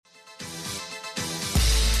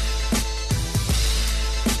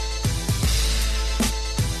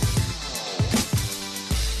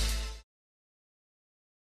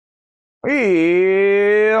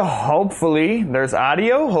hopefully there's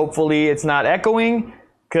audio. Hopefully it's not echoing,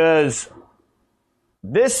 because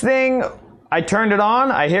this thing, I turned it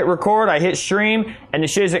on, I hit record, I hit stream, and the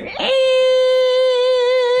shit's like,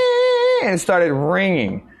 and it started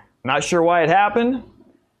ringing. Not sure why it happened.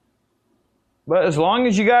 But as long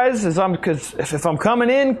as you guys, because if I'm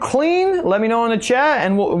coming in clean, let me know in the chat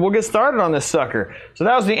and we'll get started on this sucker. So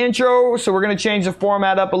that was the intro. So we're going to change the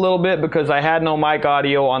format up a little bit because I had no mic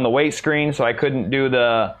audio on the wait screen, so I couldn't do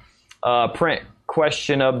the print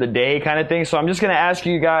question of the day kind of thing. So I'm just going to ask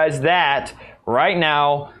you guys that right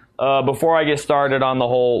now before I get started on the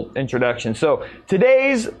whole introduction. So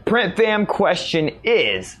today's Print Fam question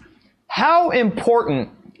is, how important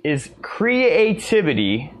is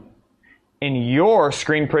creativity in your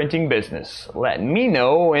screen printing business? Let me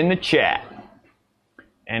know in the chat.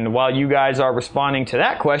 And while you guys are responding to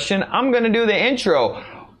that question, I'm going to do the intro.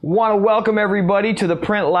 Want to welcome everybody to the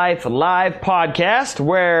Print Life Live podcast,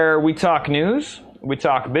 where we talk news, we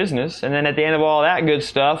talk business, and then at the end of all that good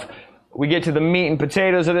stuff, we get to the meat and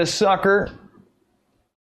potatoes of this sucker.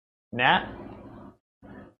 Nat?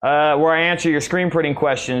 Where I answer your screen printing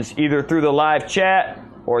questions either through the live chat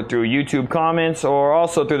or through YouTube comments, or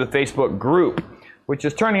also through the Facebook group, which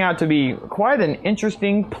is turning out to be quite an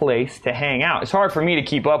interesting place to hang out. It's hard for me to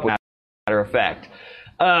keep up with, as a matter of fact.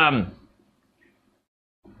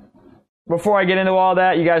 Before I get into all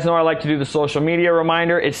that, you guys know I like to do the social media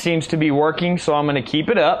reminder. It seems to be working, so I'm going to keep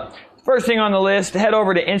it up. First thing on the list, head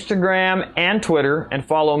over to Instagram and Twitter and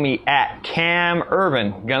follow me at Cam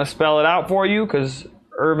Ervin. Gonna spell it out for you because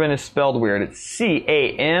Ervin is spelled weird. It's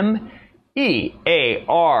CAMEARVEN.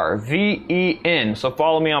 So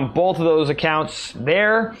follow me on both of those accounts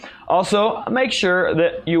there. Also, make sure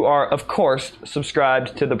that you are, of course,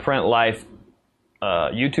 subscribed to the Print Life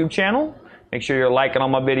YouTube channel. Make sure you're liking all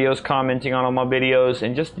my videos, commenting on all my videos,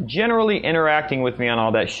 and just generally interacting with me on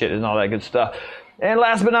all that shit and all that good stuff. And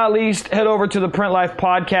last but not least, head over to the Print Life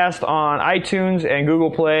podcast on iTunes and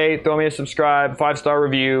Google Play. Throw me a subscribe, 5-star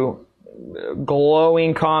review,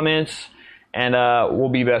 glowing comments, and we'll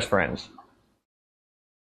be best friends.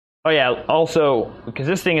 Oh yeah, also, because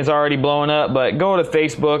this thing is already blowing up, but go to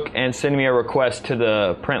Facebook and send me a request to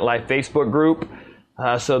the Print Life Facebook group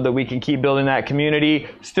so that we can keep building that community.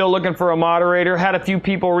 Still looking for a moderator. Had a few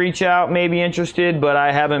people reach out, maybe interested, but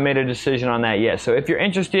I haven't made a decision on that yet. So if you're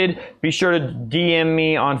interested, be sure to DM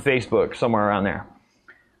me on Facebook, somewhere around there.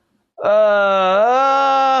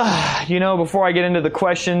 Before I get into the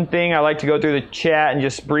question thing, I like to go through the chat and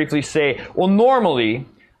just briefly say, well, normally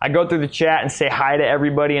I go through the chat and say hi to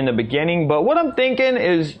everybody in the beginning, but what I'm thinking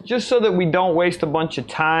is, just so that we don't waste a bunch of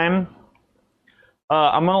time,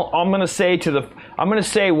 I'm gonna say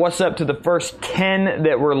what's up to the first 10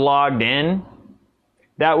 that were logged in.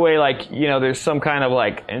 That way, there's some kind of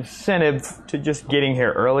incentive to just getting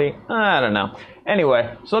here early. I don't know.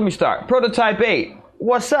 Anyway, so let me start. Prototype 8.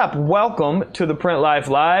 What's up? Welcome to the Print Life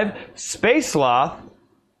Live. Space Sloth.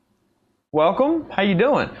 Welcome. How you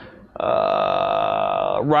doing?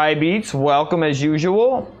 Rye Beats, welcome as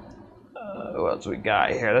usual. Who else we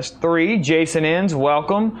got here? That's 3. Jason Inns,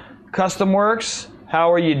 welcome. Custom Works,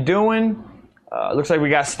 how are you doing? Looks like we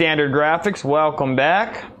got Standard Graphics, welcome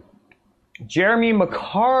back. Jeremy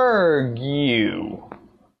McCargue,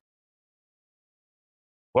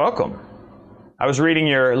 welcome. I was reading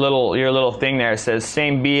your little thing there. It says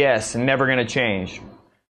same BS, never gonna change.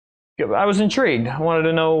 I was intrigued. I wanted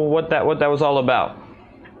to know what that was all about.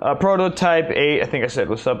 Prototype 8, I think I said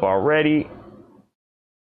what's up already.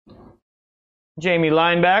 Jamie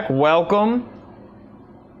Lineback, welcome.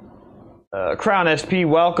 Crown SP,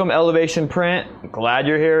 welcome. Elevation Print, glad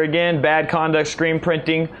you're here again. Bad Conduct Screen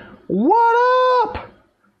Printing, what up?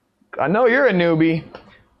 I know you're a newbie.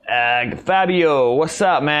 Fabio, what's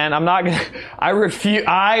up, man?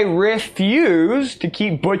 I refuse to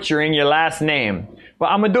keep butchering your last name. But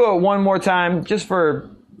I'm gonna do it one more time just for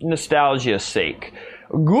nostalgia's sake.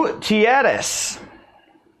 Gutierrez.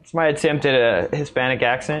 It's my attempt at a Hispanic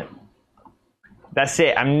accent. That's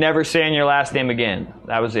it. I'm never saying your last name again.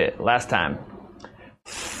 That was it. Last time.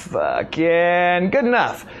 Fucking good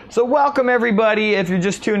enough. So welcome everybody. If you're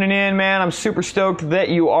just tuning in, man, I'm super stoked that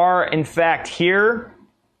you are in fact here.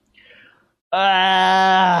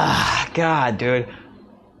 God, dude.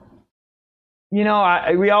 We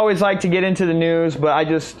always like to get into the news, but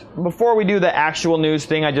before we do the actual news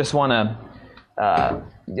thing, I just want to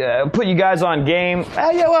put you guys on game.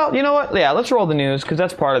 Yeah, well, you know what? Yeah, let's roll the news, because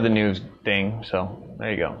that's part of the news thing. So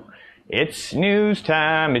there you go. It's news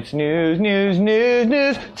time. It's news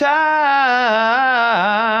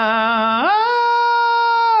time.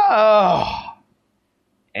 Oh.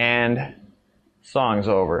 And song's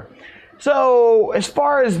over. So as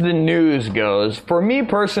far as the news goes, for me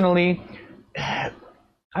personally, I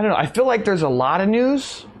don't know. I feel like there's a lot of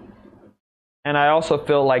news, and I also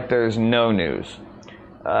feel like there's no news.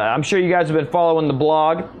 I'm sure you guys have been following the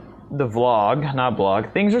vlog, not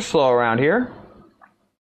blog. Things are slow around here,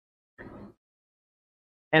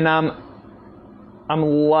 and I'm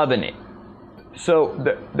loving it. So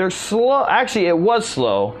they're slow. Actually, it was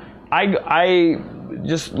slow. I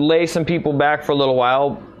just lay some people back for a little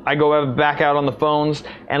while. I go back out on the phones,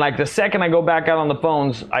 and like the second I go back out on the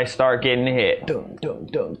phones, I start getting hit. Dum, dum,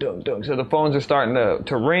 dum, dum, dum. So the phones are starting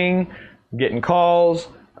to ring, getting calls,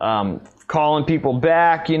 calling people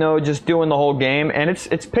back, you know, just doing the whole game, and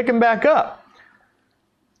it's picking back up.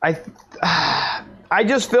 I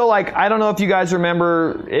just feel like, I don't know if you guys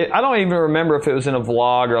remember, I don't even remember if it was in a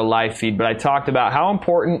vlog or a live feed, but I talked about how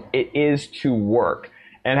important it is to work.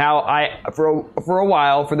 And how for a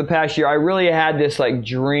while, for the past year, I really had this like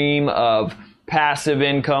dream of passive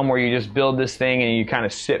income where you just build this thing and you kind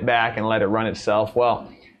of sit back and let it run itself.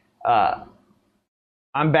 Well,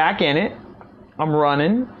 I'm back in it. I'm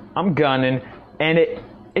running. I'm gunning. And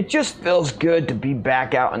it just feels good to be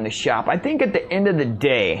back out in the shop. I think at the end of the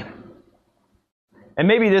day, and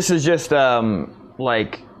maybe this is just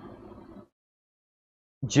like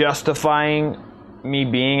justifying me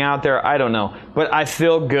being out there, I don't know, but I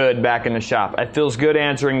feel good back in the shop. It feels good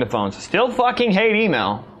answering the phones. Still fucking hate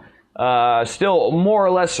email. Still more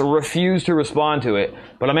or less refuse to respond to it,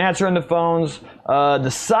 but I'm answering the phones.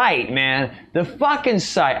 The site, man, the fucking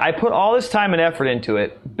site. I put all this time and effort into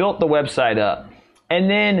it, built the website up, and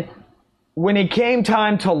then when it came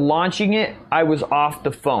time to launching it, I was off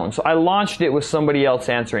the phone. So I launched it with somebody else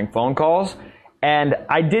answering phone calls, and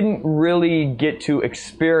I didn't really get to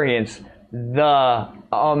experience the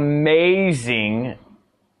amazing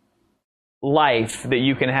life that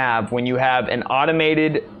you can have when you have an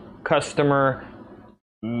automated customer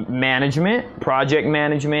management, project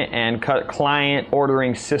management, and client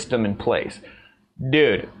ordering system in place.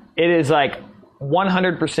 Dude, it is like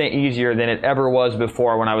 100% easier than it ever was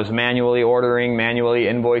before when I was manually ordering, manually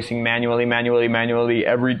invoicing, manually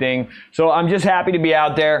everything. So I'm just happy to be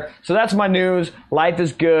out there. So that's my news. Life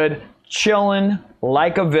is good, chilling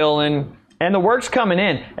like a villain. And the work's coming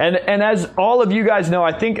in. And as all of you guys know,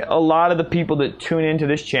 I think a lot of the people that tune into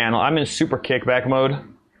this channel, I'm in super kickback mode.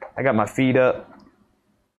 I got my feet up.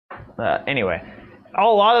 Anyway, a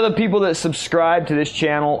lot of the people that subscribe to this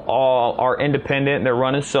channel are independent. They're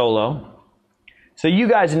running solo. So you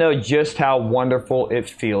guys know just how wonderful it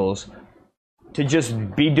feels to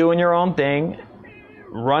just be doing your own thing.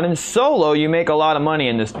 Running solo, you make a lot of money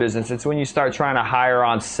in this business. It's when you start trying to hire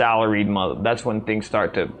on salaried mother. That's when things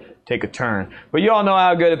start to take a turn. But you all know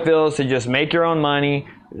how good it feels to just make your own money,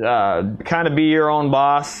 kind of be your own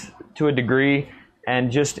boss to a degree,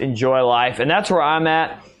 and just enjoy life. And that's where I'm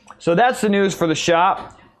at. So that's the news for the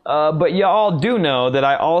shop. But you all do know that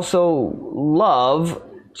I also love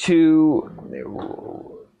to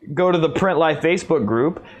go to the Print Life Facebook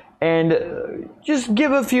group and just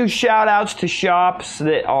give a few shout outs to shops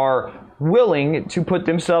that are willing to put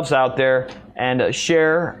themselves out there and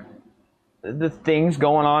share the things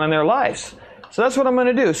going on in their lives. So that's what I'm going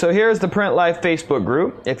to do. So here's the Print Life Facebook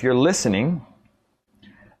group, if you're listening.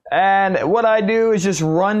 And what I do is just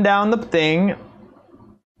run down the thing.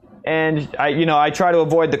 And I try to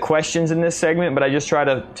avoid the questions in this segment, but I just try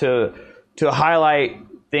to highlight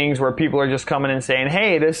things where people are just coming and saying,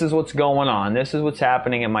 hey, this is what's going on. This is what's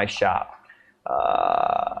happening in my shop.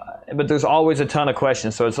 But there's always a ton of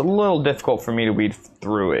questions, so it's a little difficult for me to weed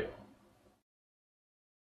through it.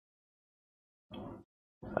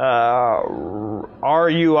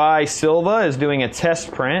 RUI Silva is doing a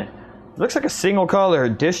test print. It looks like a single color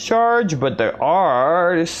discharge, but the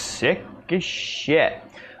art is sick as shit.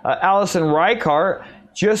 Allison Reichart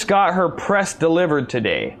just got her press delivered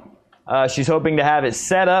today. She's hoping to have it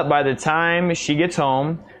set up by the time she gets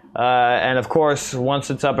home. And of course, once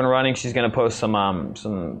it's up and running, she's going to post some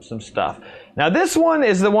stuff. Now, this one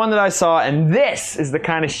is the one that I saw, and this is the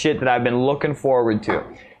kind of shit that I've been looking forward to.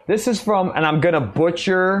 This is from, and I'm going to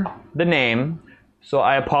butcher the name, so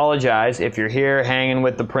I apologize if you're here hanging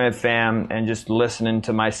with the Print fam and just listening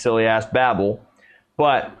to my silly ass babble.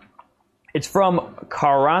 But it's from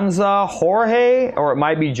Carranza Jorge, or it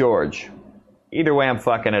might be George. Either way, I'm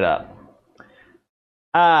fucking it up.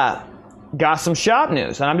 Got some shop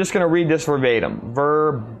news, and I'm just going to read this verbatim.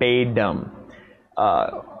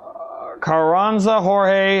 Carranza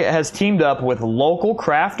Jorge has teamed up with local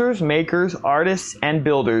crafters, makers, artists, and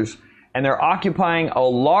builders, and they're occupying a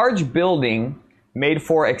large building made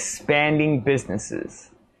for expanding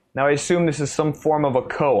businesses. Now, I assume this is some form of a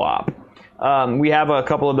co-op. We have a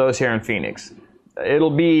couple of those here in Phoenix.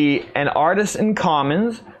 It'll be an Artisan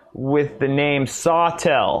Commons with the name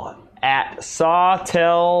Sawtell at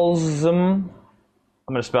Sawtellsm. I'm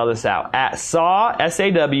going to spell this out. At Saw,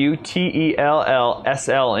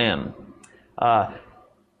 SAWTELLSLM.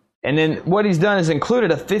 And then what he's done is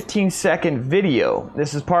included a 15-second video.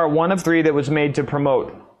 This is part 1 of 3 that was made to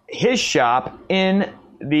promote his shop in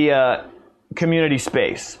the community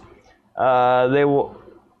space. They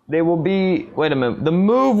will be, wait a minute, the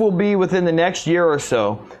move will be within the next year or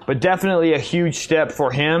so, but definitely a huge step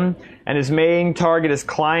for him, and his main target is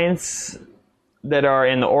clients that are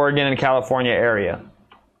in the Oregon and California area.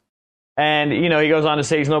 And, you know, he goes on to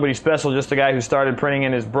say he's nobody special, just a guy who started printing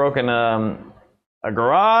in his broken a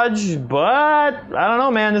garage, but I don't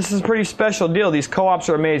know, man, this is a pretty special deal. These co-ops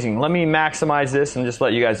are amazing. Let me maximize this and just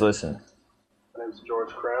let you guys listen. My name is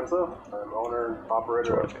George Carranza. I'm owner and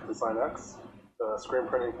operator of DesignX, a screen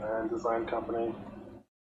printing and design company.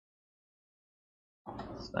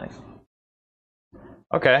 That's nice.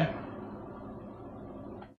 Okay.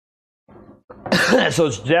 So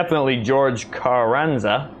it's definitely George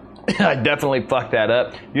Carranza. I definitely fucked that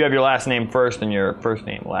up. You have your last name first and your first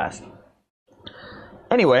name last.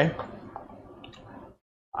 Anyway,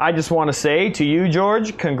 I just want to say to you,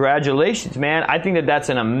 George, congratulations, man. I think that that's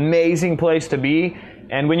an amazing place to be.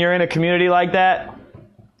 And when you're in a community like that,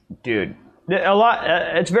 dude,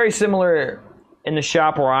 it's very similar in the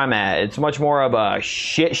shop where I'm at. It's much more of a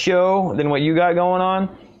shit show than what you got going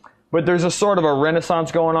on. But there's a sort of a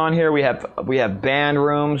renaissance going on here. We have band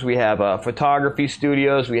rooms, we have photography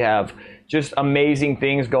studios, we have just amazing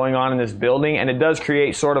things going on in this building, and it does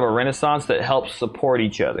create sort of a renaissance that helps support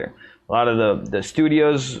each other. A lot of the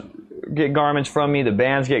studios get garments from me, the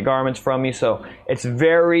bands get garments from me, so it's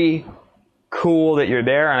very cool that you're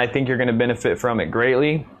there, and I think you're going to benefit from it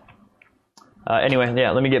greatly. Anyway,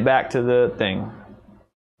 yeah, let me get back to the thing.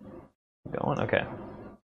 Going? Okay.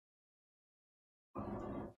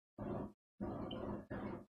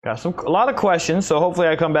 Got a lot of questions, so hopefully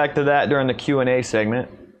I come back to that during the Q&A segment.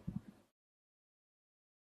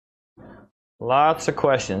 Lots of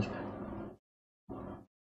questions.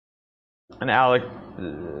 And Alec...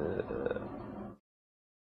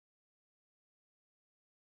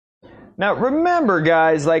 Now remember,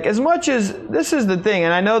 guys, like, as much as this is the thing,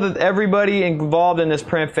 and I know that everybody involved in this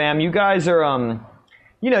print fam, you guys are,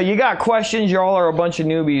 you know, you got questions, y'all are a bunch of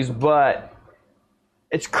newbies, but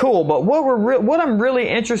it's cool. But what I'm really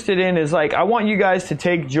interested in is, like, I want you guys to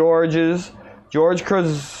take George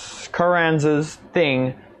Carranza's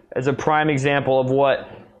thing as a prime example of what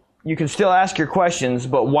you can still ask your questions,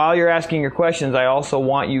 but while you're asking your questions, I also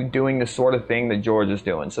want you doing the sort of thing that George is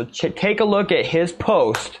doing. So take a look at his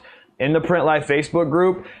post in the Print Life Facebook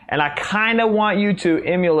group, and I kind of want you to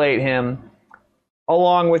emulate him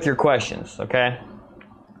along with your questions, okay?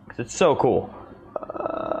 Because it's so cool.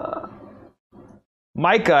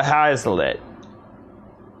 Micah Hazlitt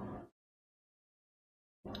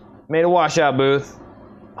made a washout booth.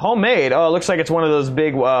 Homemade. Oh, it looks like it's one of those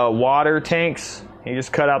big water tanks. You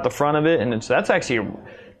just cut out the front of it, and that's actually,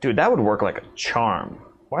 dude, that would work like a charm.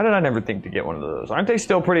 Why did I never think to get one of those? Aren't they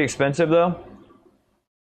still pretty expensive, though?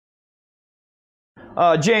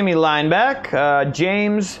 Jamie Lineback.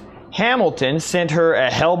 James Hamilton sent her a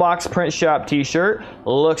Hellbox Print Shop t-shirt.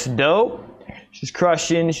 Looks dope. She's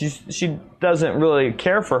crushing. She doesn't really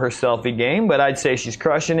care for her selfie game, but I'd say she's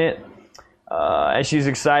crushing it. And she's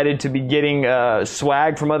excited to be getting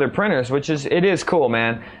swag from other printers, which is cool,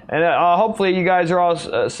 man. And hopefully you guys are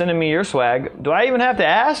all sending me your swag. Do I even have to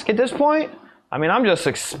ask at this point? I mean, I'm just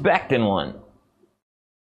expecting one.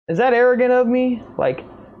 Is that arrogant of me? Like,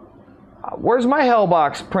 where's my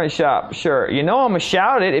Hellbox Print Shop shirt? You know I'm going to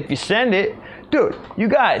shout it if you send it. Dude, you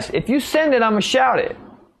guys, if you send it, I'm going to shout it.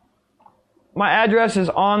 My address is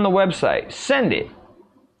on the website. Send it.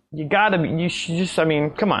 You should just, I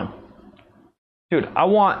mean, come on. Dude, I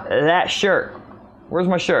want that shirt. Where's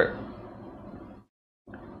my shirt?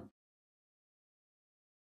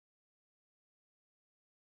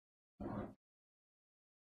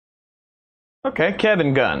 Okay,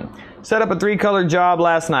 Kevin Gunn. Set up a 3-color job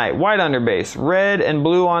last night. White underbase, red and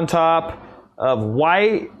blue on top of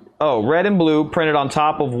white. Oh, red and blue printed on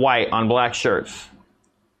top of white on black shirts.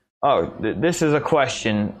 Oh, this is a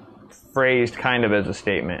question phrased kind of as a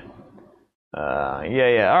statement.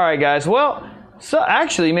 Yeah. All right, guys. Well, so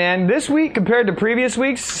actually, man, this week compared to previous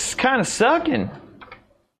weeks, kind of sucking.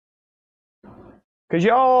 Because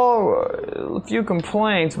y'all, a few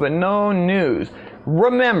complaints, but no news.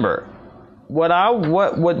 Remember,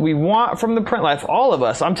 what we want from the Print Life, all of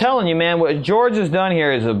us, I'm telling you, man, what George has done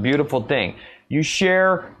here is a beautiful thing. You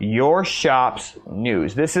share your shop's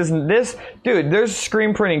news. Dude, there's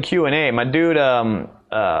screen printing Q&A. My dude,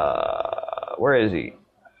 where is he?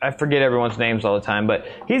 I forget everyone's names all the time, but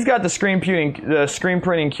he's got the screen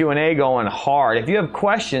printing Q&A going hard. If you have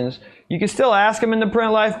questions, you can still ask him in the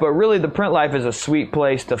Print Life, but really the Print Life is a sweet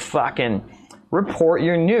place to fucking report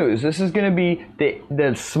your news. This is going to be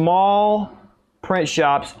the small print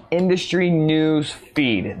shop's industry news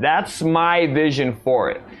feed. That's my vision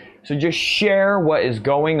for it. So just share what is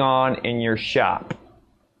going on in your shop.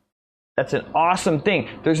 That's an awesome thing.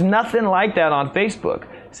 There's nothing like that on Facebook.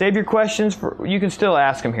 Save your questions you can still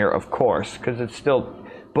ask them here, of course, because it's still,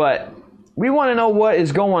 but we want to know what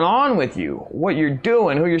is going on with you, what you're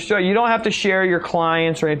doing, who you're showing. You don't have to share your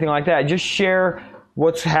clients or anything like that. Just share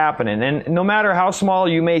what's happening. And no matter how small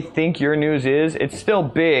you may think your news is, it's still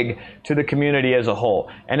big to the community as a whole.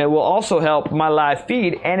 And it will also help my live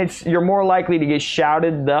feed, and you're more likely to get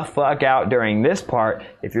shouted the fuck out during this part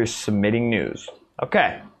if you're submitting news.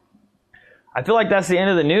 Okay. I feel like that's the end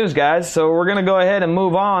of the news, guys. So we're going to go ahead and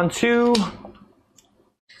move on to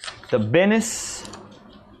the business.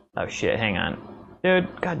 Oh, shit. Hang on. Dude,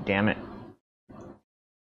 god damn it.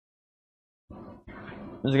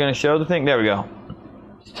 Is it going to show the thing? There we go.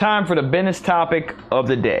 It's time for the business topic of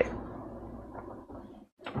the day.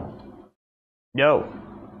 Yo.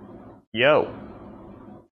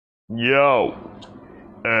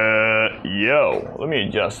 Let me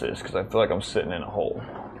adjust this because I feel like I'm sitting in a hole.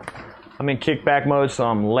 I'm in kickback mode, so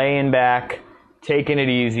I'm laying back, taking it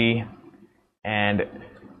easy. And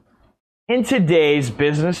in today's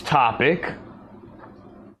business topic,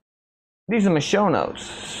 these are my show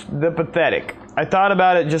notes. The pathetic. I thought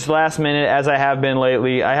about it just last minute, as I have been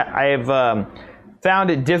lately. I have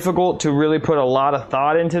found it difficult to really put a lot of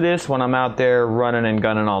thought into this when I'm out there running and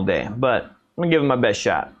gunning all day. But I'm going to give it my best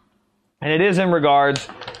shot. And it is in regards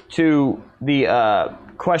to the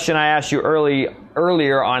question I asked you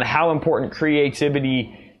earlier on how important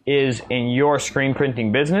creativity is in your screen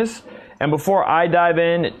printing business. And before I dive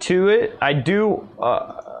into it, I do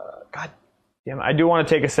want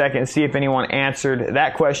to take a second and see if anyone answered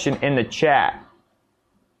that question in the chat.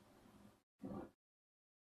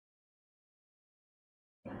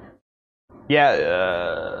 Yeah,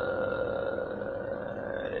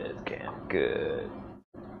 good.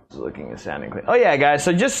 Looking and sounding clear. Oh yeah, guys,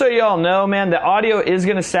 so just so y'all know, man, the audio is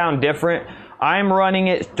going to sound different. I'm running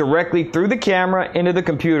it directly through the camera into the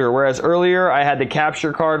computer, whereas earlier I had the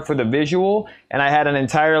capture card for the visual and I had an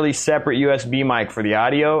entirely separate USB mic for the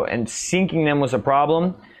audio, and syncing them was a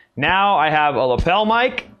problem. Now I have a lapel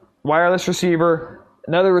mic, wireless receiver,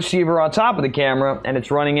 another receiver on top of the camera, and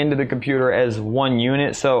it's running into the computer as one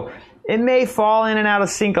unit. So it may fall in and out of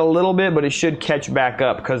sync a little bit, but it should catch back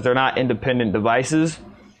up because they're not independent devices.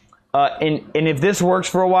 And if this works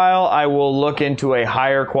for a while, I will look into a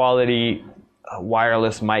higher quality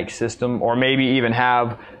wireless mic system, or maybe even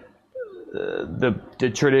have the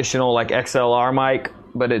traditional like XLR mic,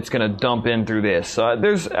 but it's going to dump in through this. So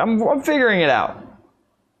I'm figuring it out.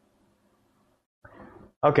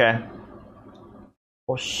 Okay.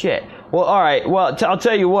 Well, shit. Well, all right. Well, I'll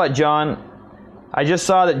tell you what, John. I just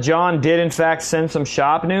saw that John did, in fact, send some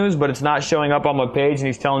shop news, but it's not showing up on my page, and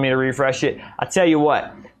he's telling me to refresh it. I'll tell you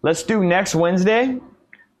what. Let's do next Wednesday.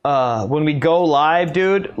 When we go live,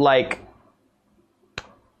 dude, like,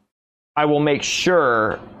 I will make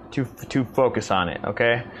sure to focus on it,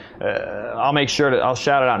 okay? I'll make sure I'll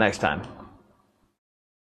shout it out next time.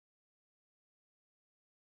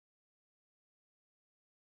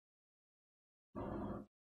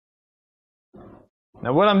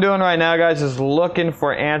 Now, what I'm doing right now, guys, is looking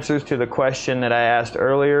for answers to the question that I asked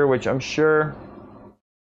earlier, which I'm sure...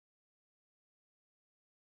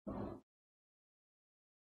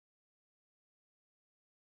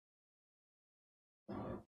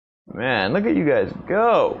 Man, look at you guys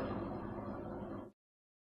go.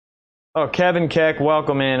 Oh, Kevin Keck,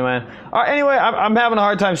 welcome in, man. All right, anyway, I'm having a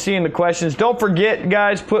hard time seeing the questions. Don't forget,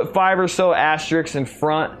 guys, put 5 or so asterisks in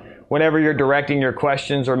front whenever you're directing your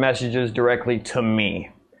questions or messages directly to me.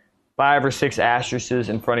 5 or 6 asterisks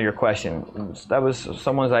in front of your question. That was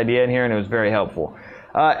someone's idea in here, and it was very helpful.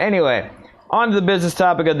 Anyway, on to the business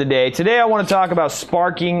topic of the day. Today, I want to talk about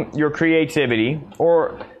sparking your creativity,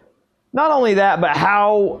 or not only that, but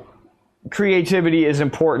how creativity is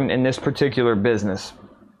important in this particular business.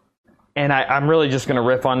 And I'm really just going to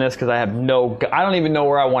riff on this because I don't even know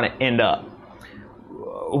where I want to end up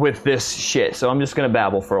with this shit. So I'm just going to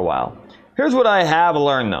babble for a while. Here's what I have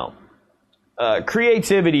learned, though.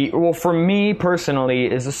 Creativity, well, for me personally,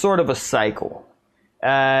 is a sort of a cycle.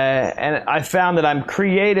 and I found that I'm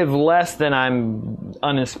creative less than I'm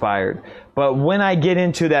uninspired. But when I get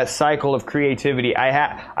into that cycle of creativity,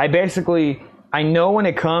 I basically know when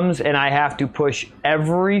it comes, and I have to push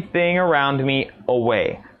everything around me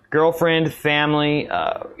away. Girlfriend, family,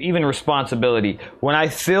 even responsibility. When I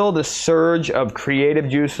feel the surge of creative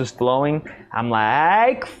juices flowing, I'm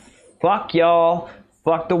like, fuck y'all,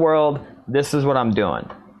 fuck the world, this is what I'm doing.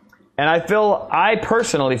 And I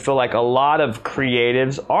personally feel like a lot of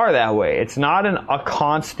creatives are that way. It's not a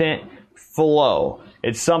constant flow.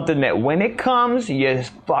 It's something that when it comes, you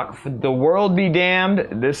fuck, the world be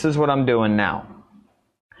damned, this is what I'm doing now.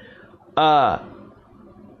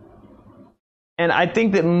 And I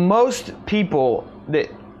think that most people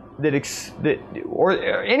or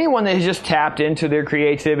anyone that has just tapped into their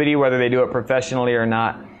creativity, whether they do it professionally or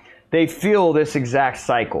not, they feel this exact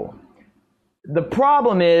cycle. The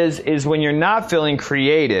problem is when you're not feeling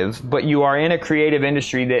creative, but you are in a creative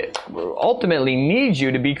industry that ultimately needs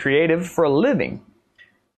you to be creative for a living.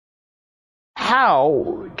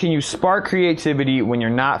 How can you spark creativity when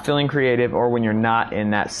you're not feeling creative or when you're not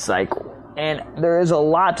in that cycle? And there is a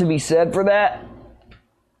lot to be said for that.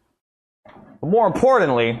 But more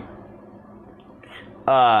importantly,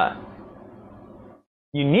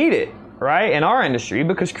 you need it, right, in our industry,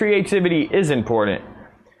 because creativity is important.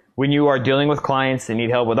 When you are dealing with clients that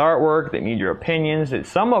need help with artwork, that need your opinions, that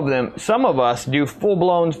some of us do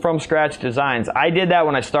full-blown from scratch designs. I did that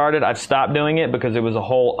when I started. I've stopped doing it because it was a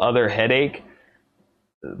whole other headache.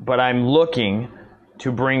 But I'm looking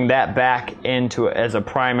to bring that back into as a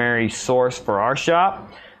primary source for our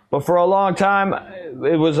shop. But for a long time,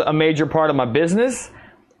 it was a major part of my business.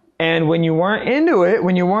 And when you weren't into it,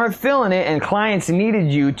 when you weren't feeling it, and clients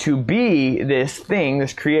needed you to be this thing,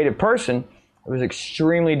 this creative person, it was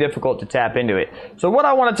extremely difficult to tap into it. So what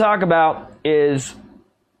I want to talk about is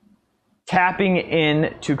tapping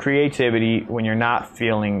into creativity when you're not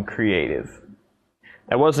feeling creative.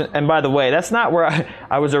 That wasn't, and by the way, that's not where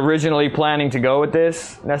I was originally planning to go with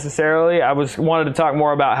this necessarily. I wanted to talk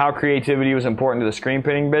more about how creativity was important to the screen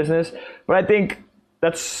printing business, but I think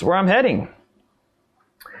that's where I'm heading.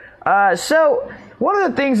 So one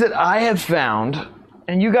of the things that I have found,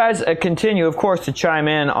 and you guys continue, of course, to chime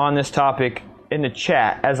in on this topic in the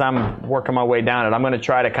chat as I'm working my way down it. I'm going to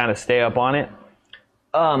try to kind of stay up on it.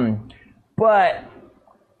 But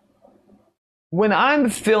when I'm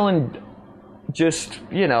feeling just,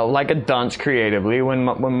 like a dunce creatively, when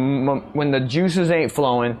the juices ain't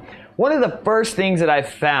flowing, one of the first things that I've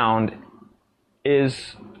found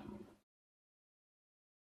is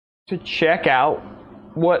to check out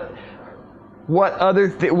what other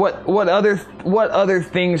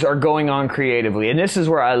things are going on creatively. And this is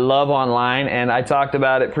where I love online, and I talked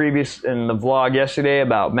about it previous in the vlog yesterday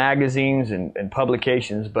about magazines and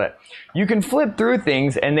publications, but you can flip through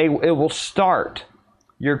things and it will start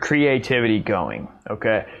your creativity going,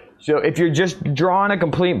 okay? So if you're just drawing a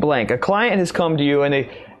complete blank, a client has come to you and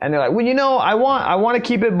they're like, well, I want to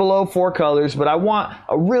keep it below 4 colors, but I want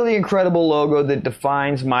a really incredible logo that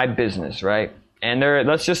defines my business, right? And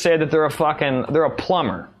let's just say that they're a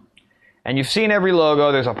plumber. And you've seen every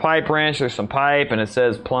logo, there's a pipe wrench, there's some pipe, and it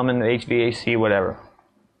says plumbing, HVAC, whatever.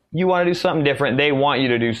 You want to do something different, they want you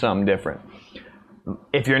to do something different.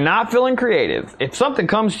 If you're not feeling creative, if something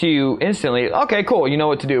comes to you instantly, okay, cool, you know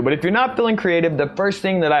what to do. But if you're not feeling creative, the first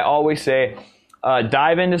thing that I always say,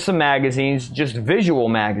 dive into some magazines, just visual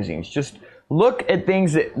magazines. Just look at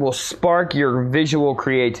things that will spark your visual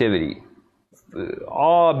creativity.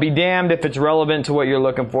 Be damned if it's relevant to what you're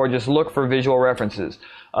looking for. Just look for visual references.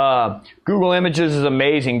 Google Images is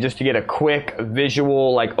amazing just to get a quick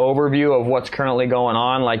visual overview of what's currently going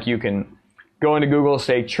on. Like you can go into Google,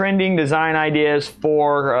 say trending design ideas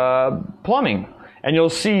for plumbing, and you'll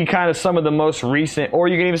see kind of some of the most recent, or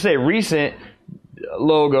you can even say recent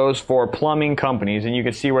logos for plumbing companies, and you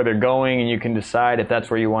can see where they're going and you can decide if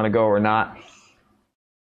that's where you want to go or not.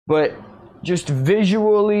 But just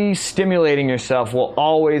visually stimulating yourself will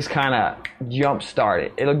always kind of jumpstart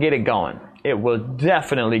it. It'll get it going. It will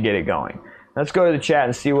definitely get it going. Let's go to the chat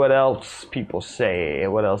and see what else people say,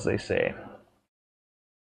 what else they say.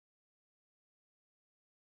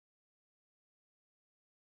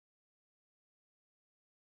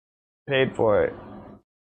 Paid for it.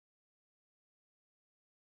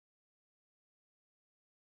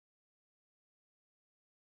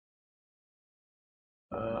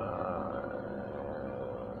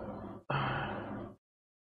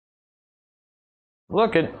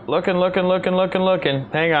 Looking.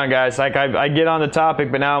 Hang on, guys. I get on the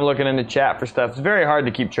topic, but now I'm looking in the chat for stuff. It's very hard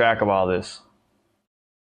to keep track of all this.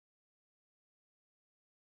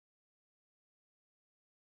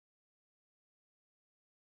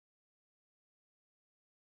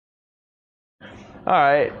 All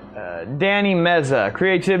right. Danny Meza.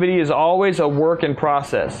 Creativity is always a work in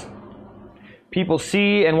process. People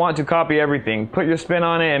see and want to copy everything. Put your spin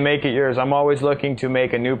on it and make it yours. I'm always looking to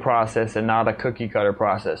make a new process and not a cookie cutter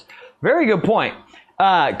process. Very good point.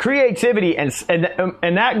 Creativity and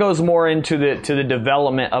that goes more into the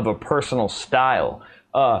development of a personal style.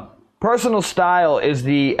 Personal style is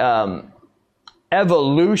the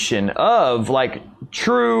evolution of like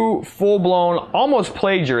true, full-blown, almost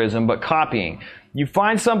plagiarism, but copying. You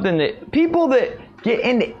find something that people that get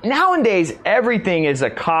in nowadays, everything is a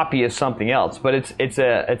copy of something else, but it's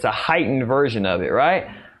a heightened version of it, right?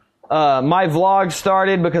 My vlog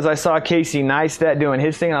started because I saw Casey Neistat doing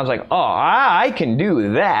his thing, and I was like, oh, I can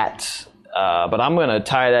do that, but I'm going to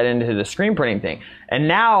tie that into the screen printing thing. And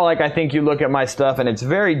now, like, I think you look at my stuff, and it's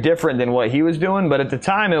very different than what he was doing, but at the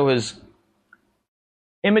time, it was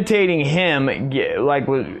imitating him, like,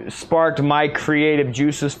 sparked my creative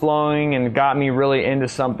juices flowing and got me really into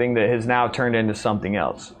something that has now turned into something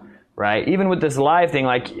else. Right? Even with this live thing,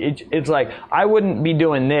 like it's like I wouldn't be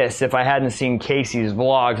doing this if I hadn't seen Casey's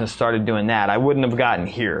vlogs and started doing that. I wouldn't have gotten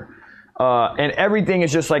here. And everything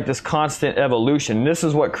is just like this constant evolution. This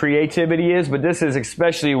is what creativity is, but this is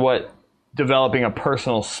especially what developing a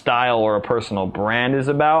personal style or a personal brand is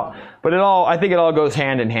about. But I think it all goes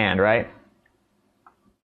hand in hand, right?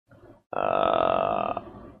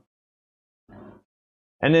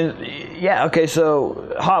 And then, yeah, okay,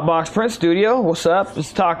 so Hotbox Print Studio, what's up?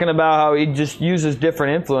 Just talking about how he just uses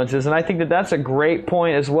different influences, and I think that that's a great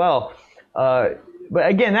point as well. But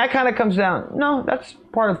again, that kind of comes down, no, that's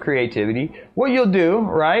part of creativity. What you'll do,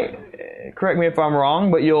 right, correct me if I'm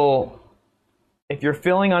wrong, but if you're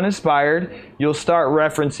feeling uninspired, you'll start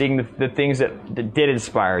referencing the things that did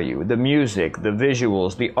inspire you, the music, the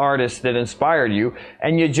visuals, the artists that inspired you,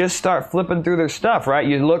 and you just start flipping through their stuff, right?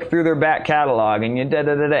 You look through their back catalog, and you and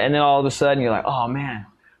then all of a sudden you're like, oh man,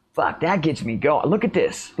 fuck, that gets me going. Look at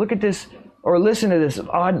this, or listen to this.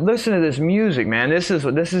 Oh, listen to this music, man. This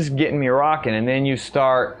is getting me rocking, and then it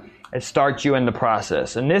starts you in the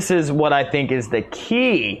process. And this is what I think is the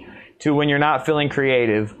key to when you're not feeling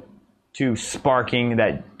creative, to sparking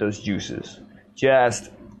those juices.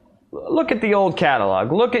 Just look at the old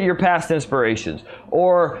catalog. Look at your past inspirations.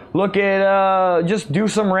 Or look at, just do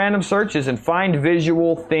some random searches and find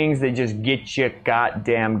visual things that just get you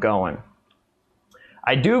goddamn going.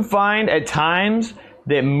 I do find at times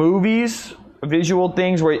that movies, visual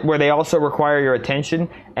things where they also require your attention,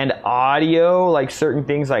 and audio, like certain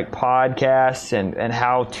things like podcasts and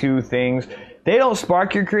how-to things, they don't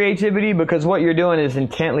spark your creativity because what you're doing is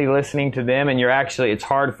intently listening to them, and it's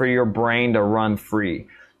hard for your brain to run free.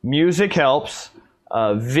 Music helps.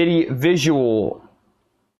 Visual,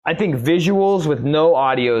 I think visuals with no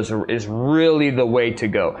audio is really the way to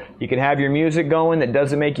go. You can have your music going that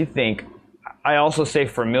doesn't make you think. I also say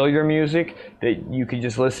familiar music that you can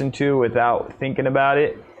just listen to without thinking about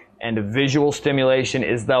it, and the visual stimulation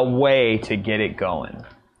is the way to get it going.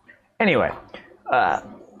 Anyway,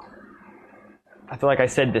 I feel like I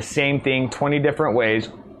said the same thing 20 different ways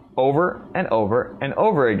over and over and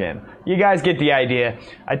over again. You guys get the idea.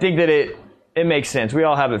 I think that it makes sense. We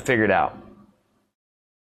all have it figured out.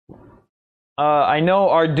 I know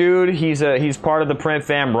our dude, he's part of the Print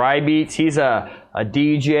Fam, Rybeats. He's a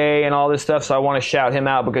DJ and all this stuff, so I want to shout him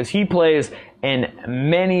out because he plays in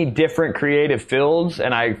many different creative fields,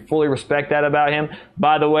 and I fully respect that about him.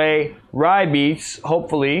 By the way, Rybeats,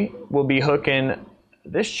 hopefully, will be hooking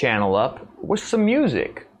this channel up with some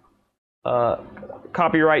music,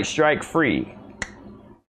 copyright strike free.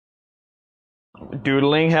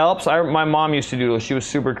 Doodling helps. My mom used to doodle. She was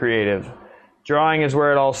super creative. Drawing is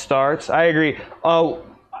where it all starts. I agree. Oh,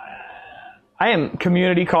 I am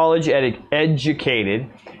community college educated,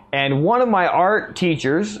 and one of my art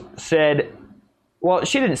teachers said, well,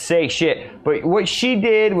 she didn't say shit, but what she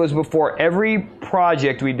did was before every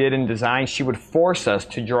project we did in design, she would force us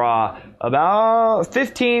to draw about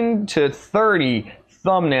 15 to 30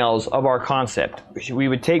 thumbnails of our concept. We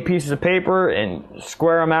would take pieces of paper and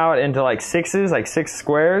square them out into like six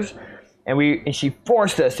squares, and she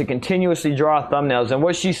forced us to continuously draw thumbnails. And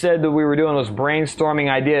what she said that we were doing was brainstorming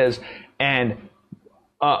ideas and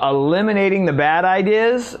eliminating the bad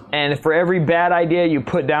ideas, and for every bad idea you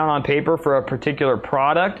put down on paper for a particular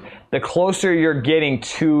product, the closer you're getting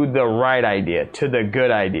to the right idea, to the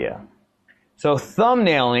good idea. So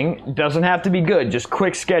thumbnailing doesn't have to be good, just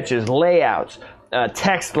quick sketches, layouts,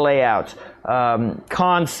 text layouts,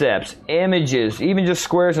 concepts, images, even just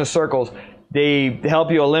squares and circles. They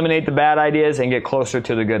help you eliminate the bad ideas and get closer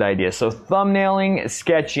to the good ideas. So thumbnailing,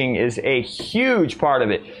 sketching is a huge part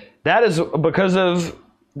of it. That is because of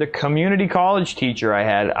the community college teacher I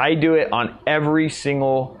had, I do it on every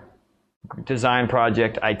single design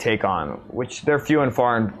project I take on, which they're few and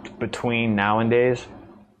far in between nowadays.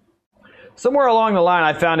 Somewhere along the line,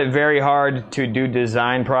 I found it very hard to do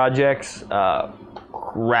design projects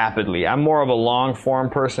rapidly. I'm more of a long form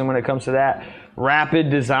person when it comes to that. Rapid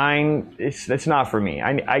design, it's not for me.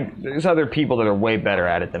 There's other people that are way better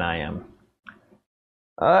at it than I am.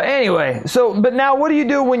 Anyway, but now what do you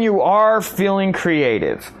do when you are feeling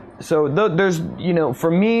creative? So there's,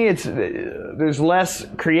 for me, there's less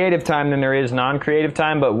creative time than there is non-creative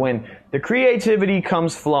time, but when the creativity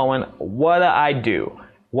comes flowing, what do?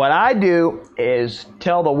 What I do is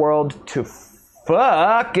tell the world to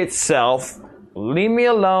fuck itself, leave me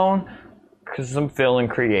alone, because I'm feeling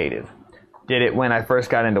creative. Did it when I first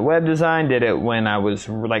got into web design, did it when I was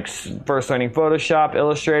first learning Photoshop,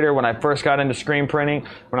 Illustrator, when I first got into screen printing,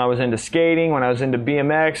 when I was into skating, when I was into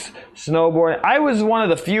BMX, snowboarding. I was one of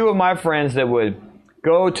the few of my friends that would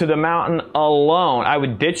go to the mountain alone. I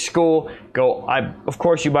would ditch school, of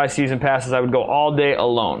course you buy season passes, I would go all day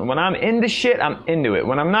alone. When I'm into shit, I'm into it.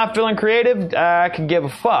 When I'm not feeling creative, I could give a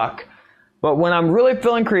fuck. But when I'm really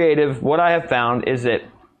feeling creative, what I have found is that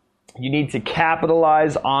you need to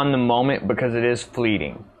capitalize on the moment because it is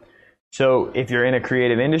fleeting. So if you're in a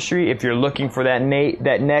creative industry, if you're looking for that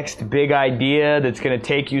next big idea that's going to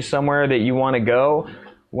take you somewhere that you want to go,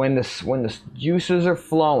 when the juices are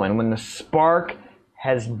flowing, when the spark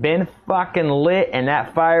has been fucking lit and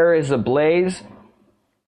that fire is ablaze,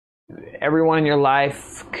 everyone in your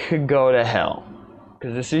life could go to hell.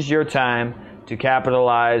 Because this is your time to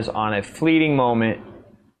capitalize on a fleeting moment.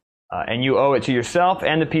 And you owe it to yourself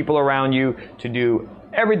and the people around you to do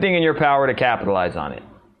everything in your power to capitalize on it.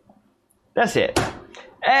 That's it.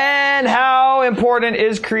 And how important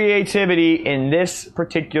is creativity in this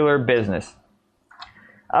particular business?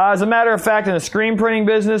 As a matter of fact, in the screen printing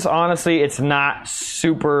business, honestly, it's not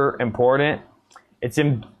super important. It's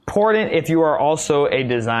important if you are also a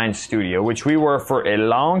design studio, which we were for a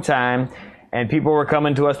long time. And people were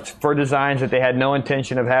coming to us for designs that they had no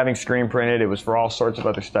intention of having screen printed. It was for all sorts of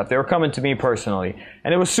other stuff. They were coming to me personally.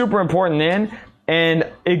 And it was super important then.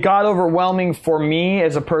 And it got overwhelming for me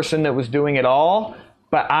as a person that was doing it all.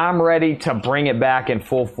 But I'm ready to bring it back in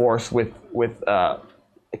full force with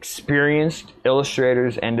experienced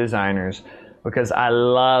illustrators and designers because I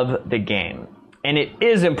love the game. And it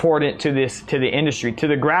is important to the industry, to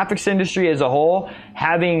the graphics industry as a whole,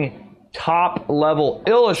 having top level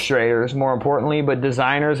illustrators, more importantly, but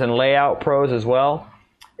designers and layout pros as well.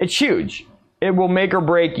 It's huge. It will make or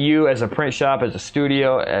break you as a print shop, as a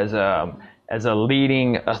studio, as a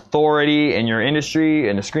leading authority in your industry,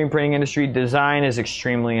 in the screen printing industry. Design is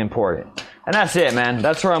extremely important. And that's it, man.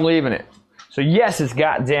 That's where I'm leaving it. So yes, it's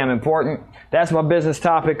goddamn important. That's my business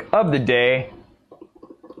topic of the day.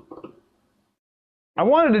 I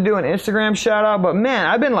wanted to do an Instagram shout out, but man,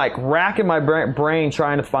 I've been racking my brain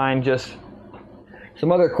trying to find just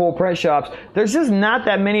some other cool print shops. There's just not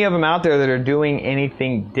that many of them out there that are doing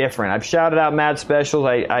anything different. I've shouted out Mad Specials.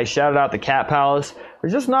 I shouted out the Cat Palace.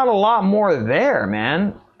 There's just not a lot more there,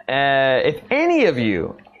 man. If any of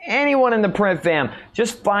you, anyone in the print fam,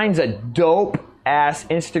 just finds a dope ass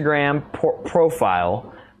Instagram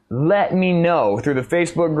profile, let me know through the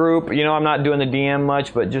Facebook group. I'm not doing the DM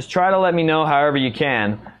much, but just try to let me know however you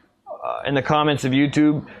can in the comments of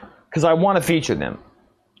YouTube, because I want to feature them.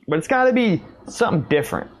 But it's got to be something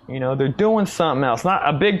different. They're doing something else. Not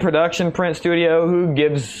a big production print studio. Who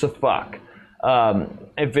gives a fuck?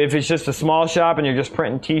 If it's just a small shop and you're just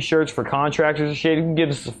printing T-shirts for contractors and shit, who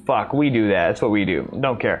gives a fuck? We do that. That's what we do.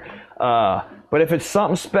 Don't care. But if it's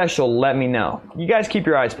something special, let me know. You guys keep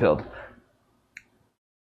your eyes peeled.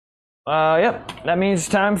 Yep, that means it's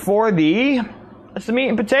time for it's the meat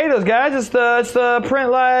and potatoes, guys. It's the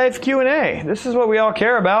Print Life Q&A. This is what we all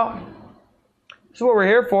care about. This is what we're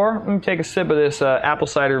here for. Let me take a sip of this apple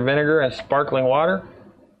cider vinegar and sparkling water.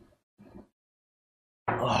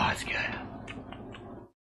 Oh, it's good.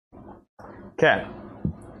 Okay.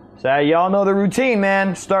 So y'all know the routine,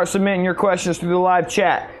 man. Start submitting your questions through the live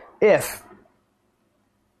chat. If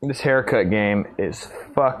this haircut game is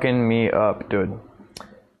fucking me up, dude.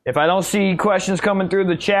 If I don't see questions coming through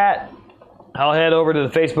the chat, I'll head over to the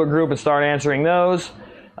Facebook group and start answering those.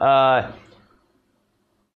 And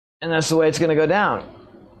that's the way it's going to go down.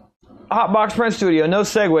 Hotbox Print Studio, no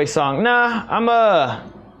segue song. Nah,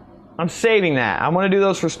 I'm saving that. I want to do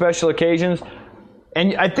those for special occasions.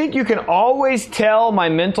 And I think you can always tell my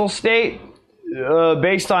mental state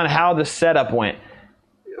based on how the setup went.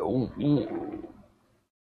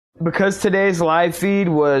 Because today's live feed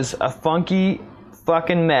was a funky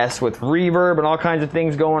fucking mess with reverb and all kinds of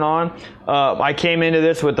things going on. I came into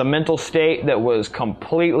this with a mental state that was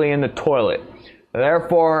completely in the toilet.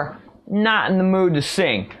 Therefore, not in the mood to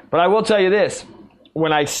sing. But I will tell you this.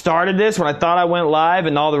 When I started this, when I thought I went live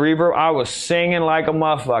and all the reverb, I was singing like a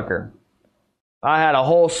motherfucker. I had a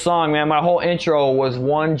whole song, man. My whole intro was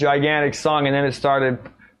one gigantic song, and then it started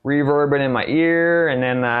reverbing in my ear, and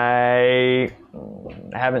then I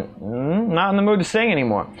haven't, not in the mood to sing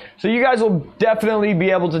anymore. So you guys will definitely be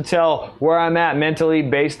able to tell where I'm at mentally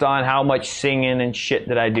based on how much singing and shit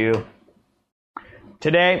that I do.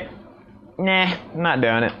 Today, nah, I'm not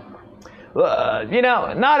doing it.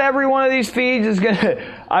 Not every one of these feeds is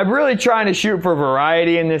gonna. I'm really trying to shoot for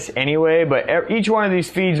variety in this anyway. But each one of these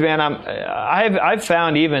feeds, man, I've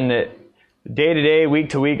found even that day to day,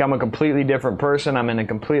 week to week, I'm a completely different person. I'm in a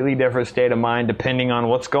completely different state of mind depending on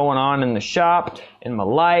what's going on in the shop, in my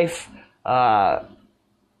life, and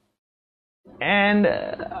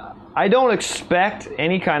I don't expect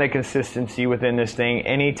any kind of consistency within this thing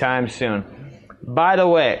anytime soon. By the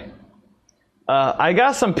way, I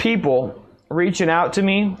got some people reaching out to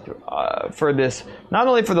me for this, not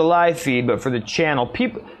only for the live feed, but for the channel.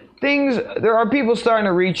 There are people starting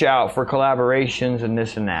to reach out for collaborations and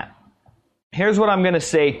this and that. Here's what I'm going to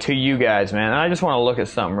say to you guys, man. And I just want to look at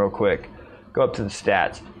something real quick. Go up to the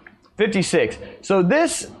stats. 56. So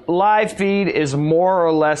this live feed is more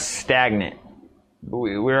or less stagnant.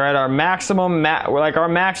 We're at our maximum, our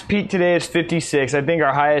max peak today is 56. I think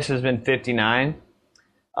our highest has been 59.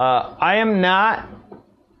 I am not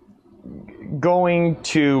going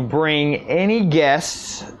to bring any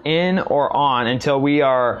guests in or on until we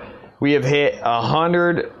have hit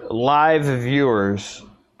 100 live viewers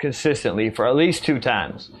consistently for at least 2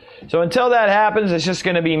 times. So until that happens, it's just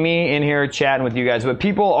going to be me in here chatting with you guys. But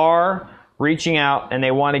people are reaching out and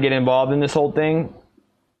they want to get involved in this whole thing.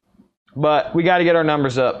 But we got to get our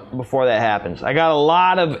numbers up before that happens. I got a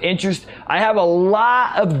lot of interest. I have a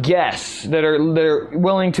lot of guests that are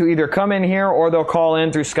willing to either come in here or they'll call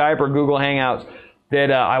in through Skype or Google Hangouts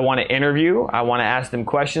that I want to interview. I want to ask them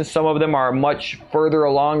questions. Some of them are much further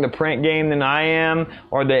along the print game than I am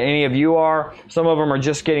or that any of you are. Some of them are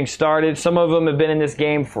just getting started. Some of them have been in this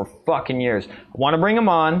game for fucking years. I want to bring them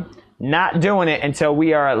on. Not doing it until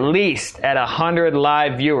we are at least at 100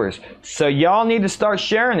 live viewers. So y'all need to start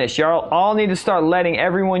sharing this. Y'all all need to start letting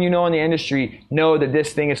everyone you know in the industry know that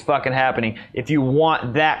this thing is fucking happening if you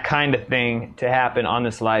want that kind of thing to happen on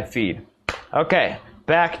this live feed. Okay,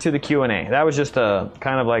 back to the Q&A. That was just a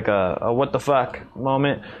kind of like a what the fuck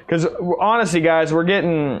moment. Because honestly, guys,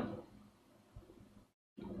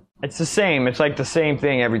 it's the same. It's like the same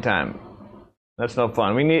thing every time. That's no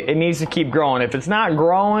fun. It needs to keep growing. If it's not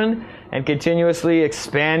growing and continuously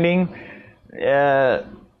expanding,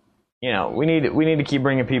 we need to keep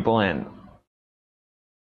bringing people in.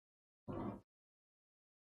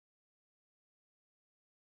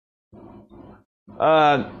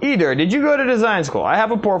 Either, did you go to design school? I have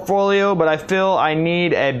a portfolio, but I feel I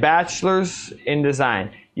need a bachelor's in design.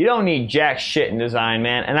 You don't need jack shit in design,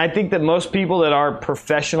 man. And I think that most people that are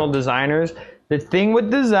professional designers, the thing with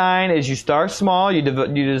design is you start small, you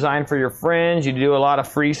design for your friends, you do a lot of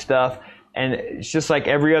free stuff, and it's just like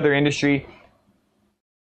every other industry,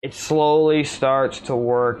 it slowly starts to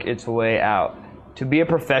work its way out. To be a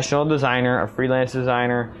professional designer, a freelance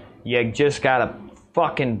designer, you just gotta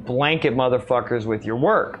fucking blanket motherfuckers with your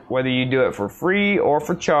work. Whether you do it for free or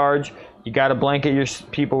for charge, you gotta blanket your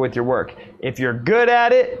people with your work. If you're good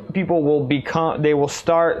at it, people will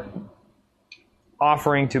start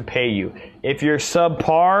offering to pay you. If you're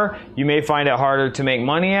subpar, you may find it harder to make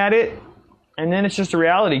money at it, and then it's just a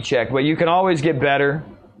reality check. But you can always get better.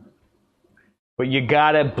 But you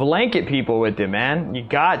gotta blanket people with it, man. You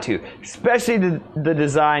got to, especially the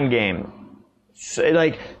design game. So,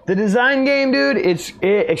 like the design game, dude.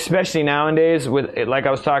 Especially nowadays with like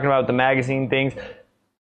I was talking about the magazine things.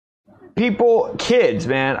 Kids,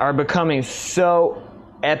 man, are becoming so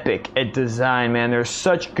epic at design, man. There's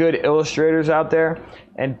such good illustrators out there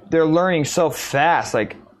and they're learning so fast.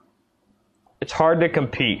 Like, it's hard to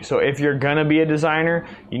compete. So if you're gonna be a designer,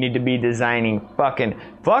 you need to be designing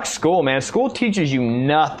fuck school, man. School teaches you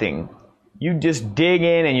nothing. You just dig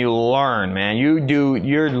in and you learn, man.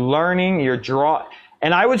 You're learning,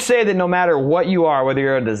 and I would say that no matter what you are, whether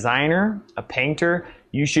you're a designer, a painter,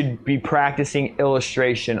 you should be practicing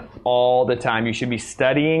illustration all the time. You should be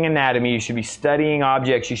studying anatomy. You should be studying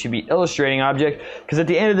objects. You should be illustrating objects. Because at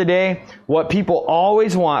the end of the day, what people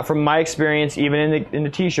always want, from my experience, even in the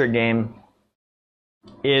t-shirt game,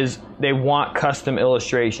 is they want custom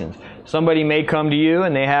illustrations. Somebody may come to you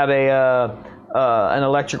and they have an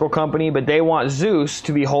electrical company, but they want Zeus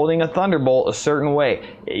to be holding a Thunderbolt a certain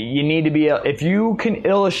way. You need to be, if you can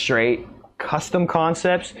illustrate custom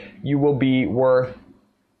concepts, you will be worth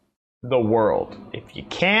the world. If you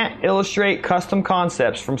can't illustrate custom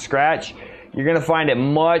concepts from scratch, you're going to find it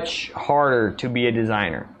much harder to be a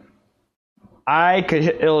designer. I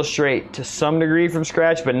could illustrate to some degree from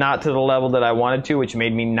scratch, but not to the level that I wanted to, which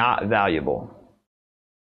made me not valuable.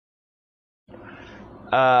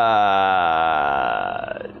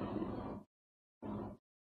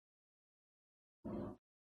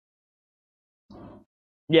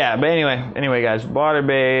 Yeah, but anyway, guys, water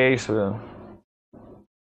base.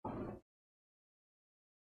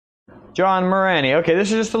 John Morani. Okay,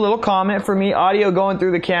 this is just a little comment for me. Audio going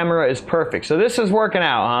through the camera is perfect. So this is working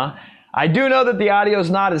out, huh? I do know that the audio is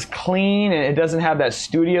not as clean and it doesn't have that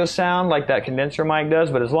studio sound like that condenser mic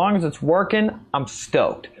does, but as long as it's working, I'm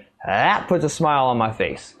stoked. That puts a smile on my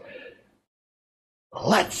face.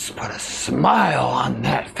 Let's put a smile on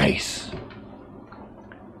that face.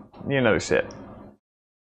 You know this it.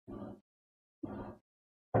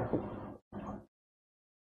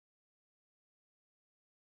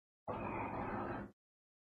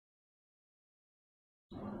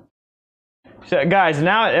 So guys,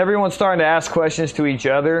 now everyone's starting to ask questions to each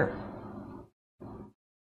other.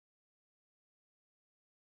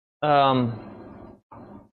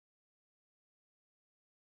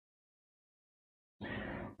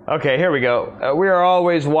 Okay, here we go. We are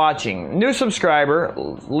always watching. New subscriber,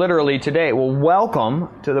 literally today. Well, welcome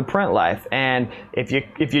to the Print Life. And if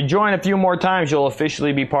you join a few more times, you'll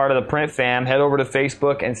officially be part of the Print fam. Head over to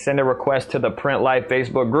Facebook and send a request to the Print Life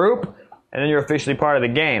Facebook group, and then you're officially part of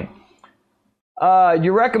the game.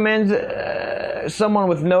 You recommend someone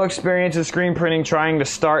with no experience in screen printing trying to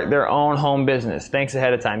start their own home business? Thanks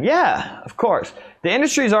ahead of time. Yeah, of course. The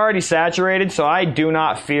industry is already saturated, so I do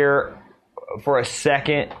not fear for a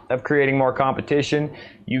second of creating more competition.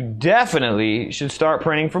 You definitely should start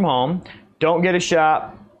printing from home. Don't get a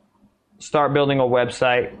shop. Start building a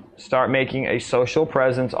website. Start making a social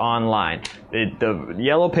presence online. The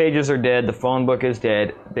yellow pages are dead. The phone book is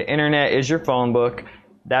dead. The internet is your phone book.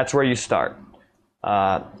 That's where you start.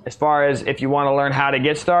 As far as if you want to learn how to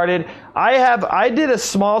get started, I did a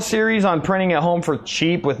small series on printing at home for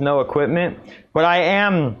cheap with no equipment, but I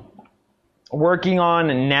am working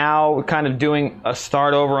on now kind of doing a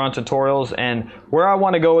start over on tutorials, and where I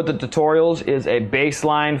want to go with the tutorials is a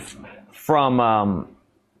baseline from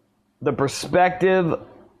the perspective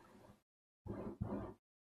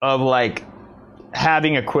of like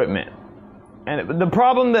having equipment. And the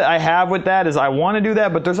problem that I have with that is I want to do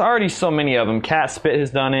that, but there's already so many of them. Cat Spit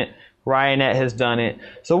has done it. Ryonet has done it.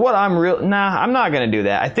 So what I'm not going to do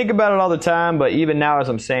that. I think about it all the time, but even now as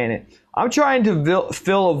I'm saying it, I'm trying to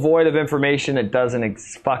fill a void of information that doesn't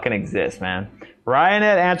fucking exist, man.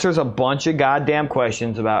 Ryonet answers a bunch of goddamn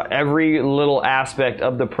questions about every little aspect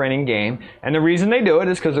of the printing game, and the reason they do it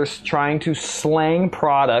is because they're trying to slang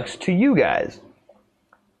products to you guys.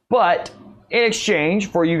 But in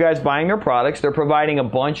exchange for you guys buying their products, they're providing a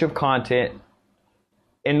bunch of content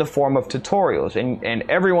in the form of tutorials. And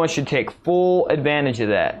everyone should take full advantage of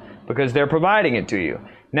that because they're providing it to you.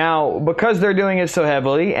 Now, because they're doing it so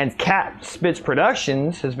heavily, and Cat Spitz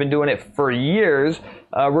Productions has been doing it for years,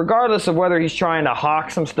 regardless of whether he's trying to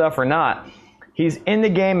hawk some stuff or not, he's in the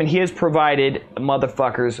game and he has provided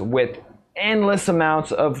motherfuckers with endless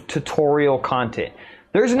amounts of tutorial content.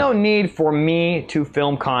 There's no need for me to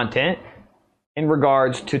film content in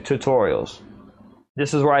regards to tutorials.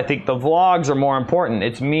 This is where I think the vlogs are more important.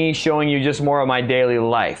 It's me showing you just more of my daily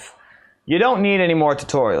life. You don't need any more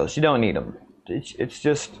tutorials. You don't need them.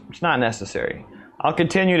 It's not necessary. I'll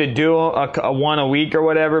continue to do a one a week or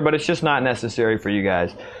whatever, but it's just not necessary for you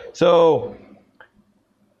guys. So,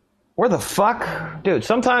 where the fuck? Dude,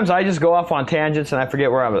 sometimes I just go off on tangents and I forget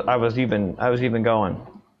where I was even going.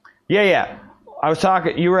 Yeah. I was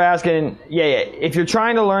talking, you were asking, if you're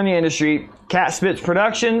trying to learn the industry, Cat Spitz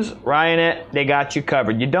Productions, Ryonet, they got you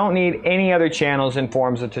covered. You don't need any other channels in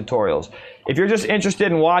forms of tutorials. If you're just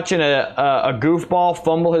interested in watching a goofball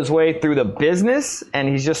fumble his way through the business and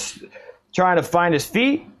he's just trying to find his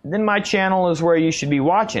feet, then my channel is where you should be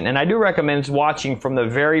watching. And I do recommend watching from the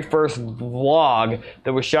very first vlog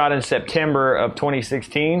that was shot in September of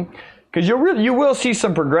 2016. Because you will see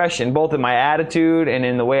some progression, both in my attitude and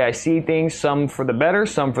in the way I see things, some for the better,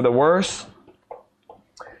 some for the worse.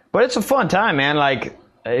 But it's a fun time, man. Like,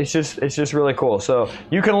 it's just really cool. So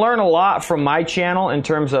you can learn a lot from my channel in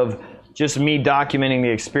terms of just me documenting the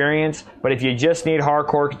experience. But if you just need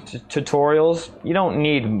hardcore tutorials, you don't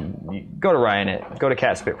need, go to Ryonet, go to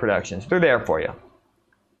Cat Spit Productions. They're there for you.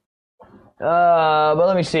 But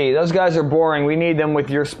let me see. Those guys are boring. We need them with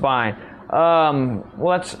your spine.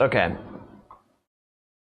 Well, that's okay.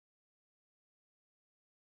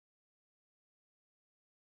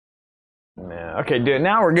 Yeah, okay, dude.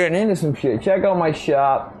 Now we're getting into some shit. Check out my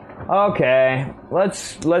shop. Okay,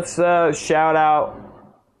 let's shout out.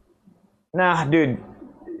 Nah, dude.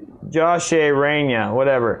 Josh A. Raina,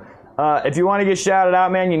 whatever. If you want to get shouted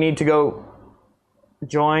out, man, you need to go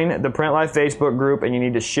join the Print Life Facebook group, and you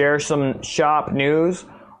need to share some shop news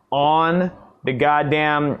on the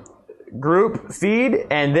goddamn group feed,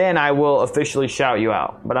 and then I will officially shout you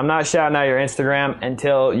out. But I'm not shouting out your Instagram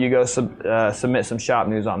until you go submit some shop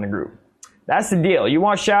news on the group. That's the deal. You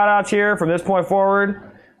want shout outs here from this point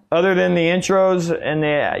forward, other than the intros, and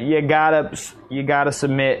you gotta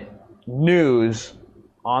submit news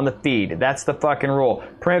on the feed. That's the fucking rule.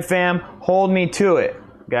 Print fam, hold me to it,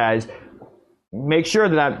 guys. Make sure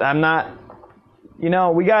that I'm not,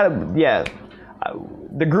 the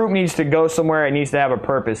group needs to go somewhere. It needs to have a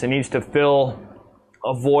purpose. It needs to fill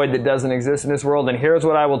a void that doesn't exist in this world. And here's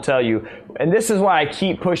what I will tell you. And this is why I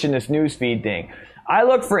keep pushing this news feed thing. I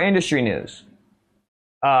look for industry news.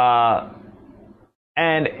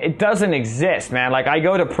 And it doesn't exist, man. Like, I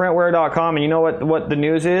go to printwear.com, and you know what the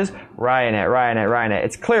news is? Ryonet.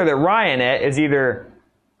 It's clear that Ryonet is either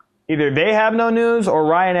they have no news, or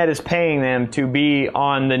Ryonet is paying them to be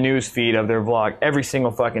on the news feed of their vlog every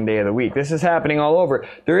single fucking day of the week. This is happening all over.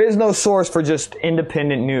 There is no source for just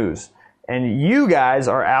independent news. And you guys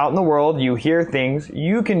are out in the world, you hear things,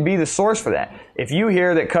 you can be the source for that. If you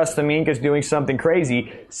hear that Custom Ink is doing something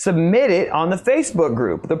crazy, submit it on the Facebook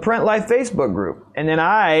group, the Print Life Facebook group. And then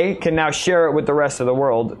I can now share it with the rest of the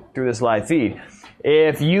world through this live feed.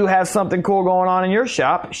 If you have something cool going on in your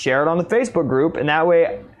shop, share it on the Facebook group, and that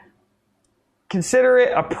way, consider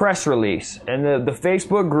it a press release. And the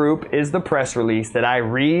Facebook group is the press release that I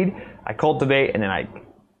read, I cultivate, and then I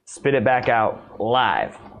spit it back out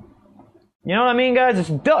live. You know what I mean, guys?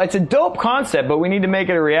 It's a dope concept, but we need to make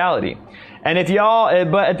it a reality. And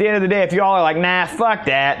but at the end of the day, if y'all are like, nah, fuck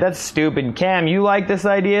that, that's stupid. Cam, you like this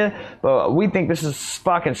idea, but we think this is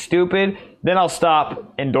fucking stupid, then I'll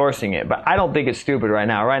stop endorsing it. But I don't think it's stupid right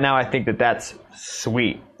now. Right now, I think that that's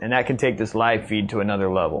sweet, and that can take this live feed to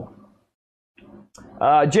another level.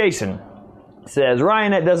 Jason says,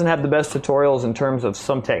 Ryonet doesn't have the best tutorials in terms of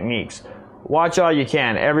some techniques. Watch all you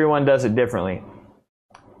can. Everyone does it differently.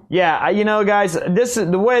 Yeah, guys, this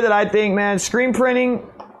is the way that I think, man. Screen printing.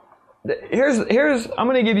 Here's. I'm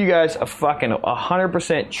gonna give you guys a fucking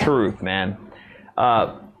 100% truth, man.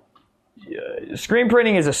 Screen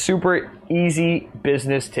printing is a super easy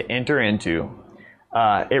business to enter into.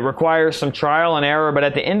 It requires some trial and error, but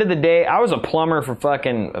at the end of the day, I was a plumber for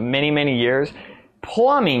fucking many years.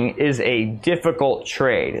 Plumbing is a difficult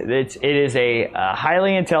trade. It is a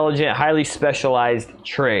highly intelligent, highly specialized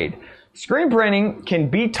trade. Screen printing can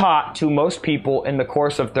be taught to most people in the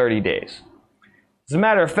course of 30 days. As a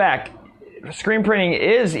matter of fact, screen printing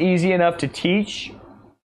is easy enough to teach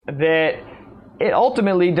that it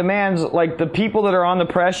ultimately demands, like, the people that are on the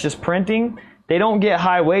press just printing, they don't get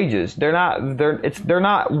high wages. They're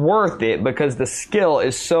not worth it because the skill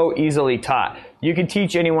is so easily taught. You can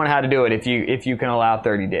teach anyone how to do it if you can allow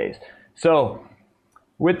 30 days. So,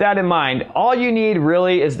 with that in mind, all you need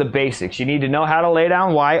really is the basics. You need to know how to lay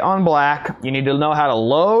down white on black. You need to know how to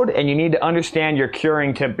load, and you need to understand your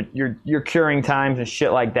curing your curing times and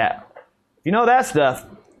shit like that. If you know that stuff,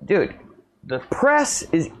 dude, the press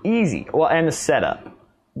is easy. Well, and the setup.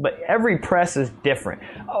 But every press is different.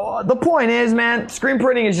 The point is, man, screen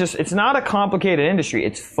printing is it's not a complicated industry.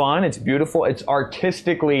 It's fun, it's beautiful, it's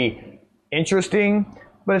artistically interesting,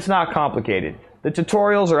 but it's not complicated. The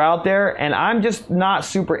tutorials are out there, and I'm just not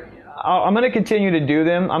super. I'm going to continue to do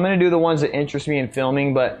them. I'm going to do the ones that interest me in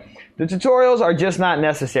filming, but the tutorials are just not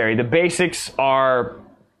necessary. The basics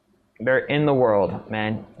they're in the world,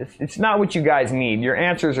 man. It's not what you guys need. Your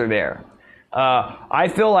answers are there. I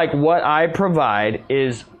feel like what I provide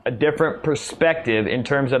is a different perspective in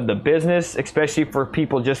terms of the business, especially for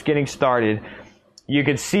people just getting started. You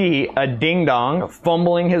could see a ding-dong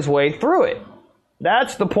fumbling his way through it.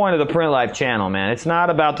 That's the point of the Print Life channel, man. It's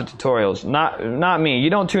not about the tutorials. Not me.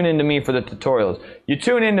 You don't tune into me for the tutorials. You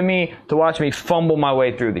tune into me to watch me fumble my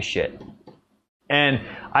way through the shit. And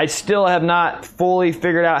I still have not fully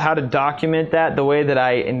figured out how to document that the way that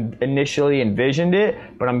I initially envisioned it,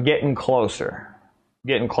 but I'm getting closer.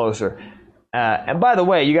 And by the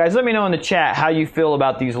way, you guys, let me know in the chat how you feel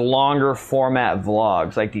about these longer format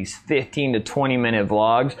vlogs, like these 15 to 20 minute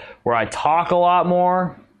vlogs where I talk a lot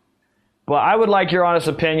more. But I would like your honest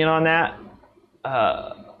opinion on that.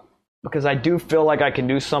 because I do feel like I can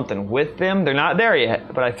do something with them. They're not there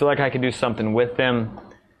yet, but I feel like I can do something with them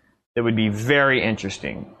that would be very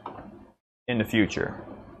interesting in the future.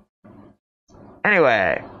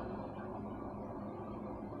 Anyway.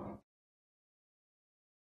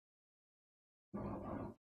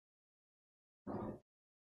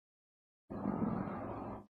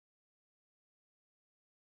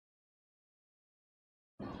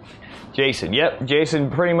 Jason, yep,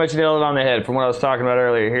 Jason pretty much nailed it on the head from what I was talking about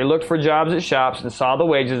earlier. He looked for jobs at shops and saw the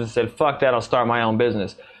wages and said, fuck that, I'll start my own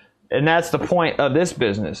business. And that's the point of this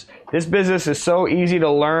business. This business is so easy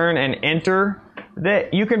to learn and enter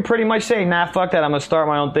that you can pretty much say, nah, fuck that, I'm going to start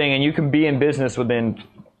my own thing. And you can be in business within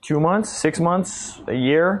 2 months, 6 months, a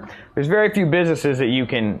year. There's very few businesses that you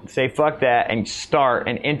can say, fuck that, and start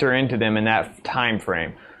and enter into them in that time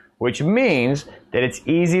frame. Which means that it's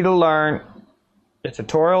easy to learn. The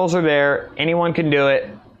tutorials are there. Anyone can do it.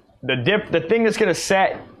 The thing that's going to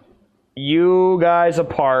set you guys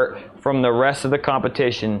apart from the rest of the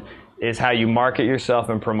competition is how you market yourself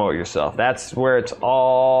and promote yourself. That's where it's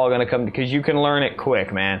all going to come, because you can learn it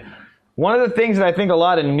quick, man. One of the things that I think a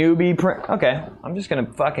lot of okay, I'm just going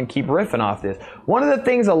to fucking keep riffing off this. One of the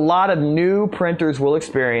things a lot of new printers will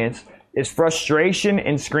experience is frustration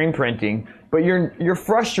in screen printing, but you're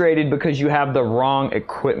frustrated because you have the wrong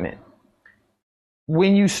equipment.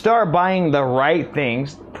 When you start buying the right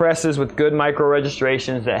things, presses with good micro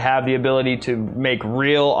registrations that have the ability to make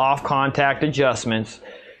real off-contact adjustments,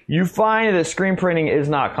 you find that screen printing is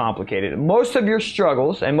not complicated. Most of your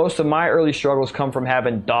struggles, and most of my early struggles, come from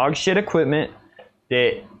having dog shit equipment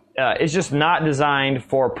that is just not designed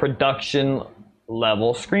for production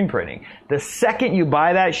level screen printing. The second you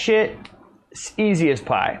buy that shit, it's easy as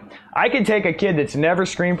pie. I can take a kid that's never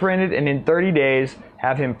screen printed and in 30 days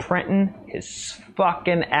have him printing his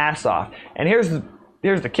fucking ass off. And here's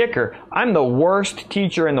the kicker. I'm the worst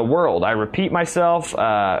teacher in the world. I repeat myself.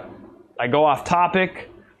 I go off topic.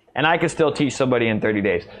 And I can still teach somebody in 30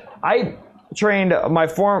 days. I trained my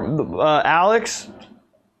Alex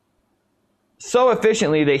so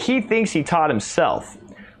efficiently that he thinks he taught himself.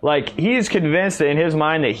 Like, he's convinced that in his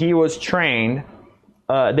mind that he was trained,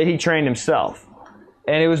 that he trained himself.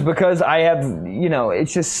 And it was because I have,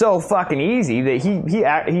 it's just so fucking easy that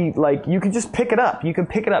he like, you can just pick it up. You can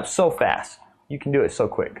pick it up so fast. You can do it so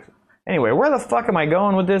quick. Anyway, where the fuck am I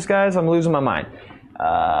going with this, guys? I'm losing my mind.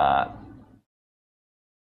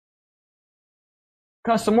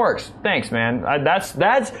 Custom Works. Thanks, man.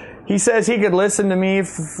 That's. He says he could listen to me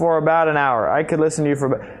for about an hour. I could listen to you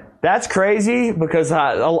for. That's crazy because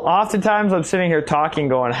oftentimes I'm sitting here talking,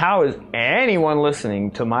 going, "How is anyone listening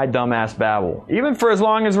to my dumbass babble? Even for as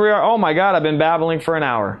long as we are. Oh my God, I've been babbling for an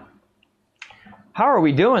hour. How are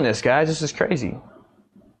we doing this, guys? This is crazy."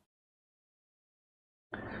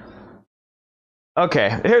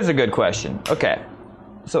 Okay, here's a good question. Okay,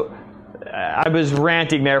 so. I was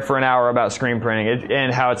ranting there for an hour about screen printing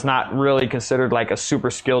and how it's not really considered like a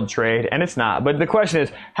super skilled trade, and it's not. But the question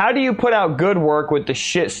is, how do you put out good work with the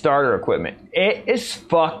shit starter equipment? It is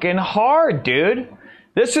fucking hard, dude.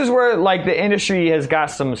 This is where like the industry has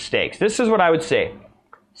got some mistakes. This is what I would say.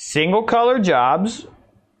 Single color jobs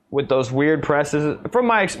with those weird presses, from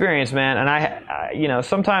my experience, man, and I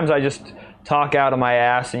sometimes I just talk out of my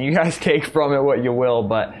ass and you guys take from it what you will,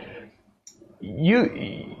 but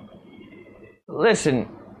listen,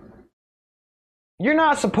 you're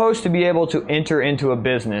not supposed to be able to enter into a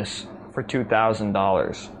business for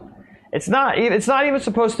 $2,000. It's not even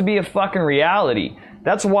supposed to be a fucking reality.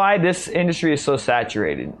 That's why this industry is so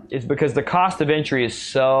saturated. It's because the cost of entry is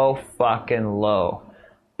so fucking low.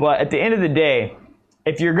 But at the end of the day,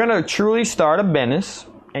 if you're gonna truly start a business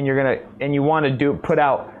and you want to put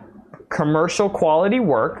out commercial quality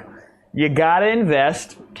work, you gotta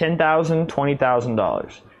invest $10,000,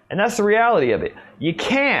 $20,000. And that's the reality of it. You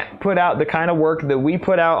can't put out the kind of work that we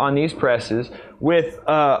put out on these presses with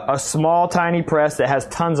a small, tiny press that has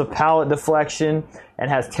tons of pallet deflection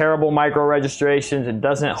and has terrible micro registrations and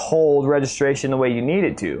doesn't hold registration the way you need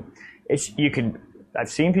it to. I've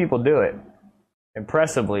seen people do it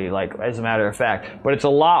impressively, like as a matter of fact, but it's a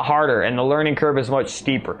lot harder and the learning curve is much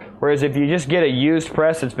steeper. Whereas if you just get a used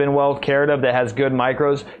press that's been well cared of that has good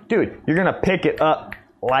micros, dude, you're gonna pick it up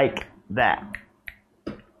like that.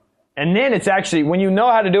 And then it's actually, when you know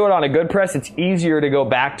how to do it on a good press, it's easier to go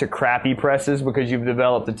back to crappy presses because you've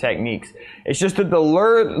developed the techniques. It's just that the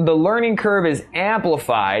learning curve is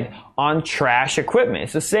amplified on trash equipment.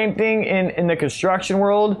 It's the same thing in the construction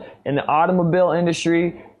world, in the automobile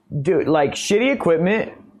industry. Dude, like, shitty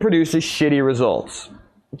equipment produces shitty results.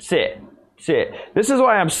 That's it. This is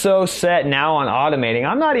why I'm so set now on automating.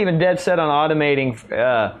 I'm not even dead set on automating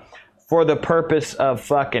for the purpose of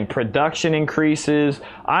fucking production increases.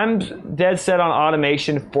 I'm dead set on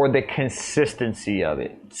automation for the consistency of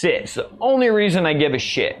it. That's it. It's the only reason I give a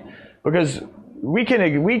shit. Because we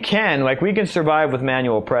can survive with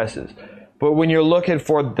manual presses. But when you're looking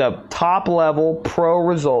for the top level pro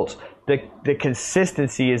results, the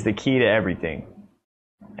consistency is the key to everything.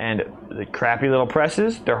 And the crappy little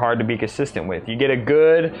presses, they're hard to be consistent with. You get a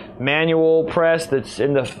good manual press that's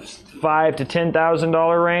in the $5,000 to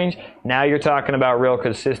 $10,000 range, now you're talking about real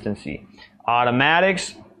consistency.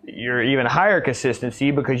 Automatics, you're even higher consistency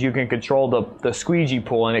because you can control the squeegee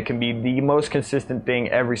pull, and it can be the most consistent thing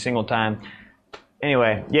every single time.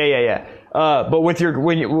 Anyway, yeah. But when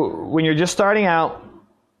you're just starting out,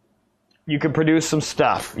 you can produce some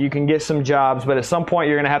stuff. You can get some jobs, but at some point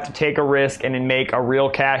you're going to have to take a risk and then make a real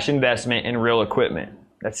cash investment in real equipment.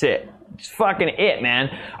 That's it. It's fucking it, man.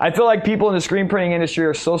 I feel like people in the screen printing industry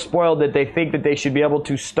are so spoiled that they think that they should be able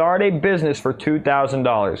to start a business for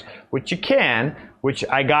 $2,000, which you can, which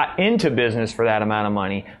I got into business for that amount of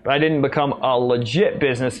money, but I didn't become a legit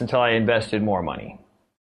business until I invested more money.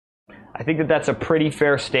 I think that that's a pretty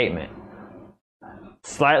fair statement.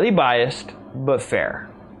 Slightly biased, but fair.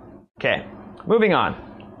 Okay, moving on.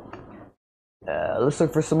 Let's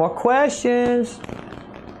look for some more questions.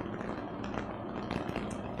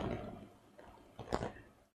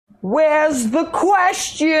 Where's the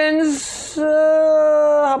questions?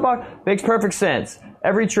 How about, makes perfect sense.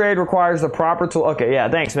 Every trade requires the proper tool. Okay, yeah,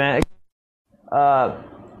 thanks, man.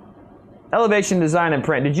 Elevation design and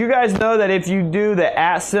print. Did you guys know that if you do the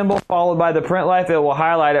 @ symbol followed by the print life, it will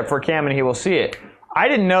highlight it for Cam and he will see it? I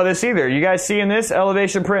didn't know this either. You guys seeing this?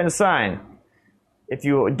 Elevation, print, and sign. If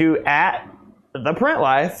you do @ the print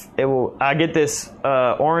life, I get this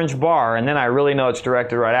orange bar, and then I really know it's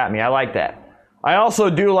directed right at me. I like that. I also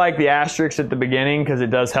do like the asterisk at the beginning because it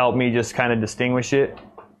does help me just kind of distinguish it.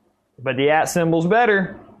 But the @ symbol's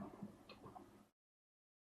better.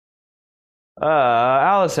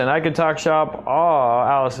 Allison, I could talk shop. Oh,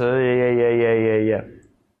 Allison, yeah.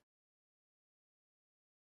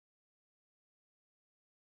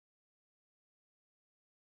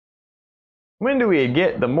 When do we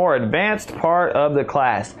get the more advanced part of the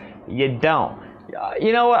class? You don't.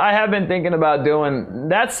 You know what I have been thinking about doing?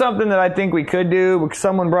 That's something that I think we could do, because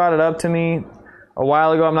someone brought it up to me a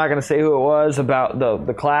while ago. I'm not going to say who it was, about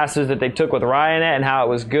the classes that they took with Ryonet and how it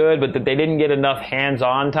was good, but that they didn't get enough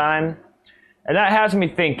hands-on time. And that has me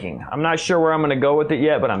thinking. I'm not sure where I'm going to go with it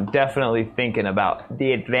yet, but I'm definitely thinking about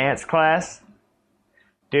the advanced class.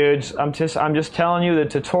 Dudes, I'm just telling you, the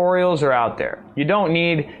tutorials are out there. You don't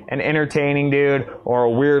need an entertaining dude or a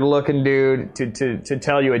weird looking dude to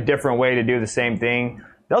tell you a different way to do the same thing.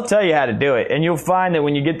 They'll tell you how to do it, and you'll find that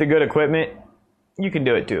when you get the good equipment, you can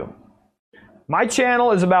do it too. My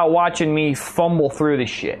channel is about watching me fumble through the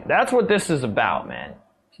shit. That's what this is about, man.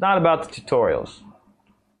 It's not about the tutorials.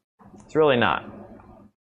 It's really not.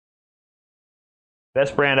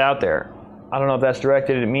 Best brand out there. I don't know if that's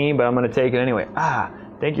directed at me, but I'm going to take it anyway.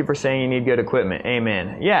 Thank you for saying you need good equipment.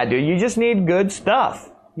 Amen. Yeah, dude, you just need good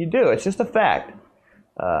stuff. You do. It's just a fact.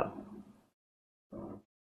 But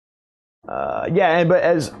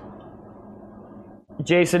as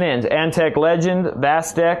Jason ends, Antec Legend,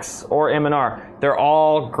 Vastex, or M&R, they're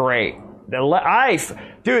all great.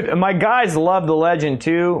 Dude, my guys love the Legend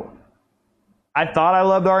too. I thought I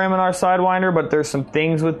loved our M&R Sidewinder, but there's some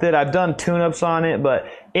things with it. I've done tune-ups on it, but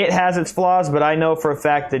it has its flaws. But I know for a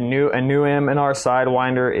fact that a new M&R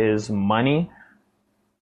Sidewinder is money.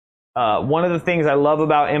 One of the things I love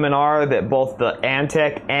about M&R that both the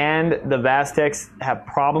Antec and the Vastex have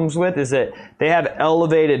problems with is that they have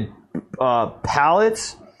elevated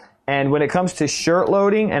pallets. And when it comes to shirt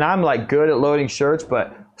loading, and I'm like good at loading shirts,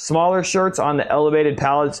 but smaller shirts on the elevated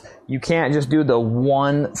pallets, you can't just do the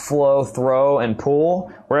one flow throw and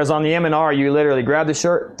pull. Whereas on the M&R, you literally grab the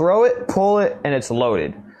shirt, throw it, pull it, and it's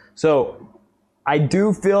loaded. So I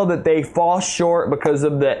do feel that they fall short because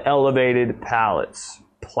of the elevated pallets,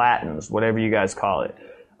 platens, whatever you guys call it.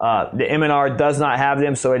 The M&R does not have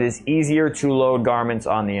them, so it is easier to load garments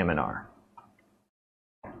on the M&R.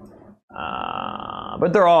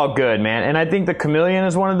 But they're all good, man. And I think the Chameleon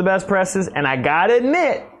is one of the best presses. And I gotta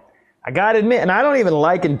admit, and I don't even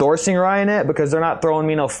like endorsing Ryonet because they're not throwing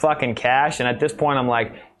me no fucking cash. And at this point, I'm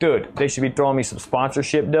like, dude, they should be throwing me some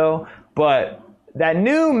sponsorship dough. But that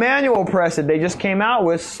new manual press that they just came out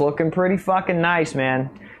with is looking pretty fucking nice, man.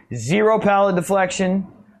 0 pallet deflection.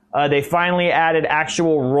 They finally added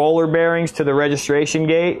actual roller bearings to the registration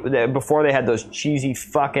gate. Before they had those cheesy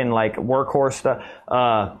fucking like workhorse stuff.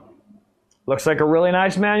 Looks like a really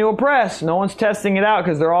nice manual press. No one's testing it out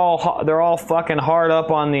because they're all fucking hard up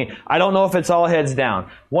on the. I don't know if it's all heads down.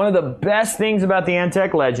 One of the best things about the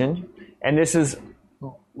Antec Legend, and this is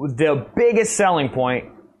the biggest selling point,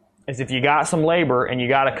 is if you got some labor and you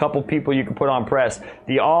got a couple people you can put on press,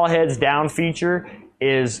 the all heads down feature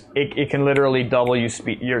is it can literally double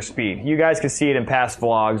your speed. You guys can see it in past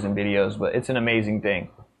vlogs and videos, but it's an amazing thing.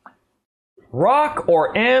 Rock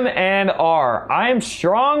or M&R? I am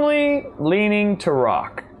strongly leaning to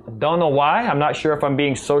Rock. Don't know why. I'm not sure if I'm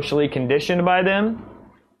being socially conditioned by them.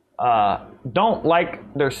 Don't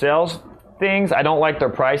like their sales things. I don't like their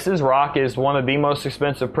prices. Rock is one of the most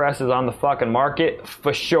expensive presses on the fucking market,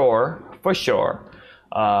 for sure. For sure.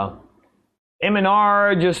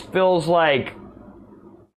 M&R just feels like,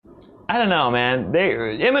 I don't know, man.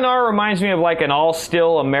 M&R reminds me of like an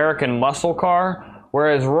all-steel American muscle car.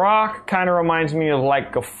 Whereas Rock kind of reminds me of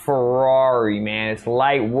like a Ferrari, man. It's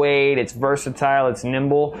lightweight, it's versatile, it's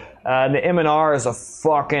nimble. The M&R is a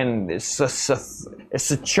fucking, it's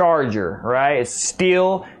a charger, right? It's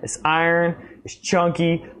steel, it's iron, it's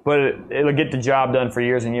chunky, but it'll get the job done for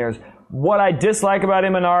years and years. What I dislike about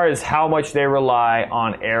M&R is how much they rely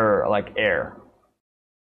on air.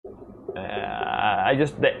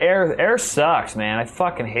 The air sucks, man. I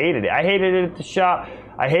fucking hated it. I hated it at the shop.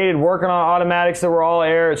 I hated working on automatics that were all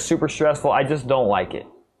air. It's super stressful. I just don't like it.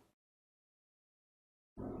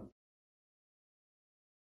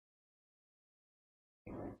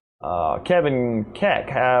 Kevin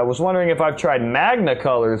Keck was wondering if I've tried Magna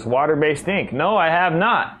Colors water-based ink. No, I have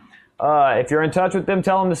not. If you're in touch with them,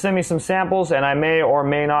 tell them to send me some samples, and I may or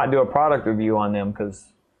may not do a product review on them, because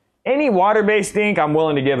any water-based ink, I'm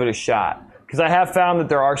willing to give it a shot. Because I have found that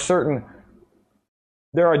there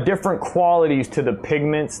are different qualities to the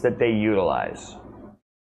pigments that they utilize.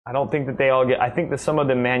 I don't think that they all I think that some of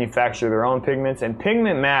them manufacture their own pigments, and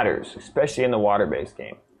pigment matters, especially in the water-based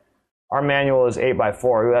game. Our manual is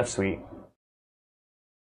 8x4. Ooh, that's sweet.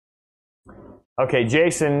 Okay,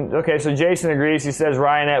 Jason. Okay, so Jason agrees. He says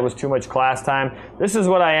Ryonet was too much class time. This is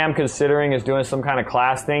what I am considering, is doing some kind of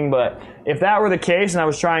class thing. But if that were the case, and I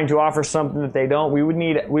was trying to offer something that they don't, we would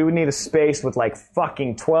need a space with like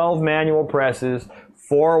fucking 12 manual presses,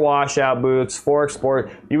 4 washout booths, 4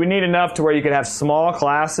 export. You would need enough to where you could have small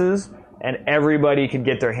classes and everybody could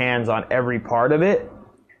get their hands on every part of it,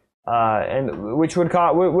 and which would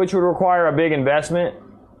require a big investment.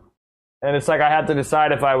 And it's like I have to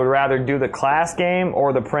decide if I would rather do the class game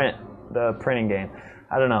or the printing game.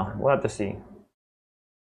 I don't know. We'll have to see.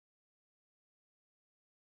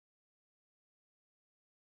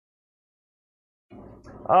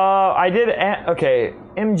 Okay,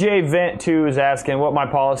 MJ Vent 2 is asking what my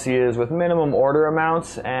policy is with minimum order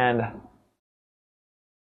amounts, and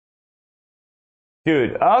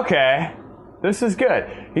dude, okay, this is good.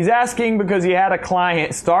 He's asking because he had a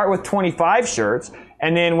client start with 25 shirts,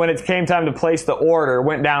 and then when it came time to place the order,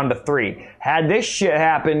 went down to 3. Had this shit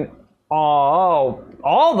happen all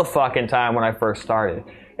the fucking time when I first started.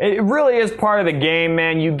 It really is part of the game,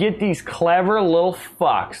 man. You get these clever little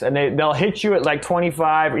fucks, and they'll hit you at like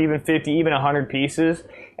 25, or even 50, even 100 pieces,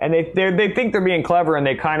 and they think they're being clever, and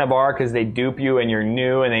they kind of are, because they dupe you, and you're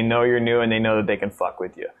new, and they know you're new, and they know that they can fuck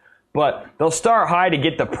with you. But they'll start high to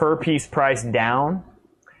get the per piece price down,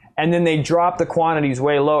 and then they drop the quantities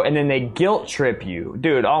way low, and then they guilt trip you.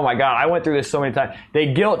 Dude, oh my God, I went through this so many times.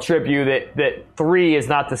 They guilt trip you that 3 is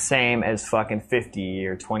not the same as fucking 50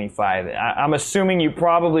 or 25. I'm assuming you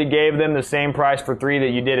probably gave them the same price for 3 that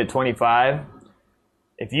you did at 25.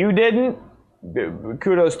 If you didn't,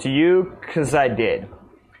 kudos to you, because I did.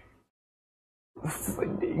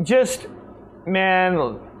 Just,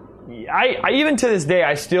 man, I even to this day,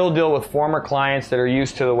 I still deal with former clients that are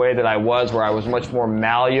used to the way that I was, where I was much more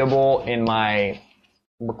malleable in my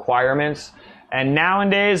requirements. And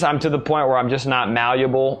nowadays, I'm to the point where I'm just not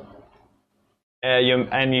malleable.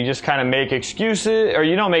 You just kind of make excuses, or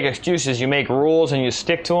you don't make excuses, you make rules and you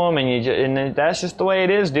stick to them, and that's just the way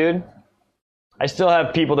it is, dude. I still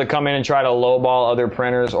have people that come in and try to lowball other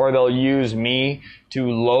printers, or they'll use me to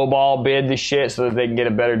lowball bid the shit so that they can get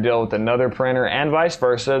a better deal with another printer, and vice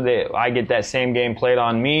versa. I get that same game played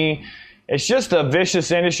on me. It's just a vicious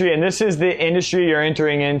industry, and this is the industry you're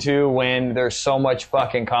entering into when there's so much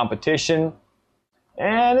fucking competition.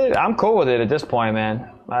 And I'm cool with it at this point, man.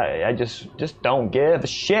 I just don't give a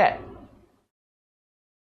shit.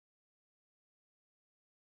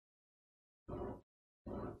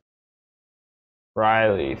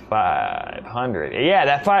 Riley 500.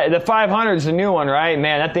 Yeah, the 500 is the new one, right?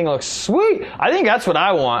 Man, that thing looks sweet. I think that's what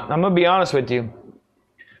I want. I'm going to be honest with you.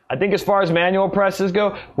 I think as far as manual presses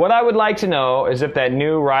go, what I would like to know is if that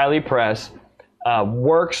new Riley press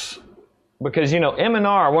works because, you know,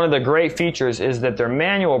 M&R, one of the great features is that their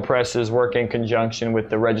manual presses work in conjunction with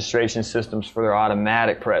the registration systems for their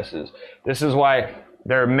automatic presses. This is why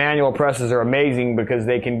their manual presses are amazing, because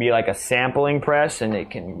they can be like a sampling press, and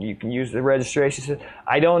you can use the registration system.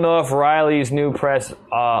 I don't know if Riley's new press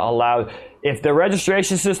allows, if the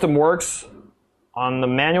registration system works on the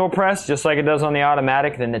manual press just like it does on the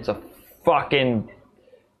automatic, then it's a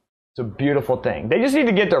beautiful thing. They just need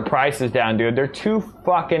to get their prices down, dude. They're too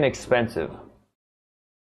fucking expensive.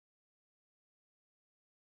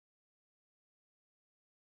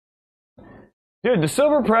 Dude, the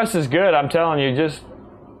silver press is good, I'm telling you. Just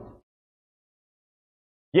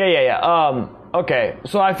yeah. Okay,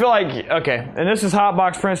 so I feel like, okay, and this is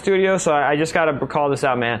Hotbox Print Studio, so I just gotta call this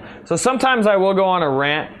out, man. So sometimes I will go on a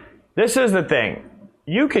rant. This is the thing.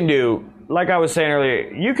 You can do, like I was saying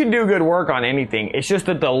earlier, you can do good work on anything. It's just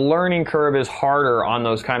that the learning curve is harder on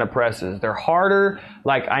those kind of presses. They're harder.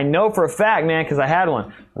 Like, I know for a fact, man, because I had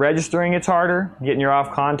one. Registering, it's harder. Getting your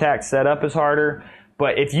off contact set up is harder.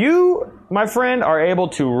 But if you, my friend, are able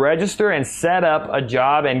to register and set up a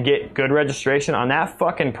job and get good registration on that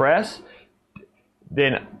fucking press,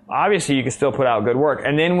 then obviously you can still put out good work.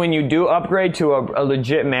 And then when you do upgrade to a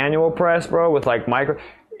legit manual press, bro, with like micro,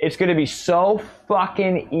 it's going to be so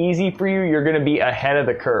fucking easy for you. You're going to be ahead of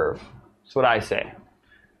the curve. That's what I say.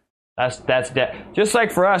 That's just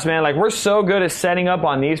like for us, man. Like, we're so good at setting up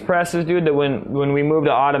on these presses, dude, that when we move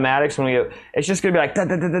to automatics, it's just gonna be like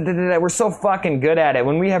we're so fucking good at it.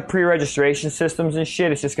 When we have pre-registration systems and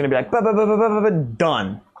shit, it's just gonna be like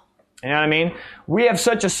done. You know what I mean? We have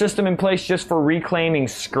such a system in place just for reclaiming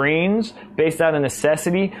screens based out of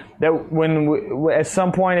necessity that at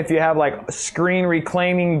some point, if you have like screen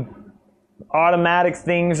reclaiming automatic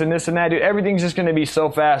things and this and that, dude, everything's just going to be so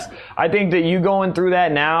fast. I think that you going through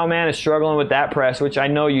that now, man, is struggling with that press, which I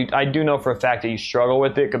do know for a fact that you struggle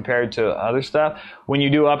with it compared to other stuff. When you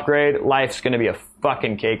do upgrade, life's going to be a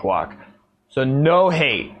fucking cakewalk. So no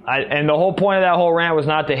hate. And the whole point of that whole rant was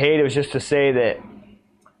not to hate. It was just to say that,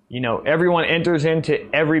 you know, everyone enters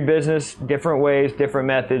into every business different ways, different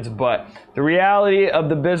methods, but the reality of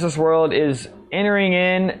the business world is entering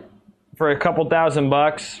in for a couple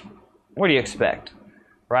 $1,000. What do you expect,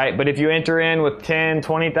 right? But if you enter in with $10,000,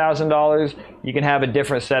 $20,000, you can have a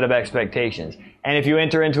different set of expectations. And if you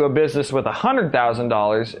enter into a business with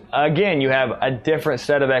 $100,000, again, you have a different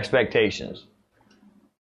set of expectations.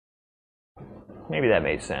 Maybe that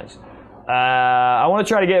made sense. I want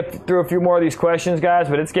to try to get through a few more of these questions, guys,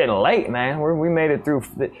 but it's getting late, man. We made it through.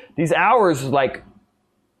 These hours, like,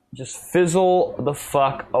 just fizzle the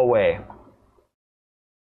fuck away.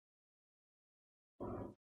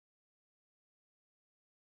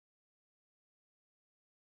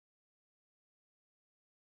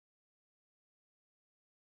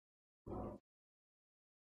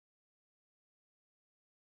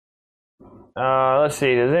 Let's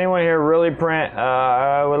see. Does anyone here really print?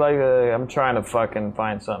 I would like to. I'm trying to fucking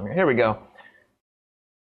find something here. Here we go.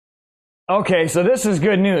 Okay, so this is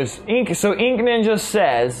good news. Ink Ninja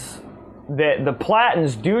says that the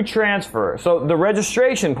platens do transfer. So the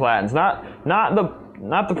registration platens, not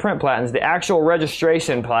the print platens, the actual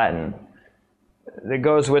registration platen that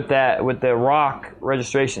goes with the ROC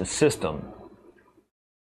registration system.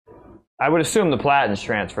 I would assume the platens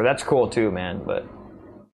transfer. That's cool too, man, but.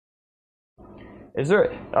 Is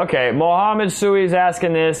there, okay, Mohammed Sui is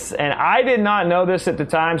asking this, and I did not know this at the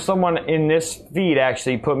time. Someone in this feed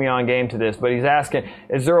actually put me on game to this, but he's asking,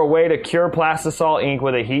 is there a way to cure plastisol ink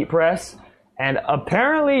with a heat press? And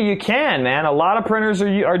apparently you can, man. A lot of printers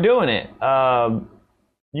are doing it.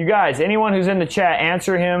 You guys, anyone who's in the chat,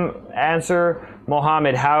 answer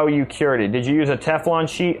Mohammed how you cured it. Did you use a Teflon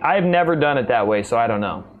sheet? I've never done it that way, so I don't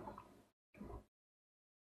know.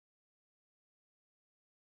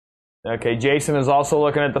 Okay, Jason is also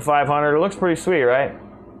looking at the 500. It looks pretty sweet, right?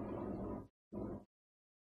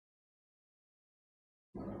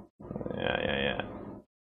 Yeah.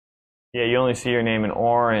 Yeah, you only see your name in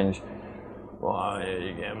orange. Well,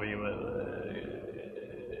 you can't be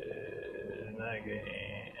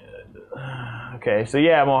okay, so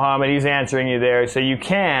yeah, Mohammed, he's answering you there. So you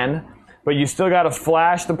can, but you still got to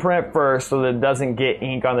flash the print first so that it doesn't get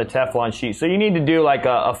ink on the Teflon sheet. So you need to do like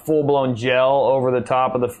a full-blown gel over the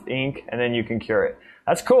top of the ink, and then you can cure it.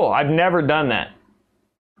 That's cool. I've never done that.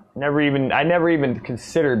 I never even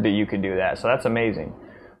considered that you could do that. So that's amazing.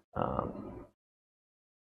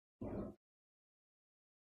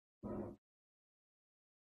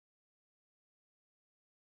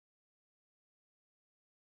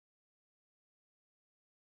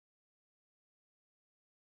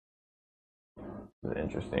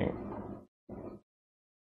 Interesting.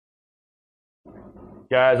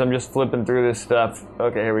 Guys, I'm just flipping through this stuff.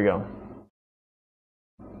 Okay, here we go.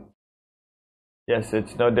 Yes,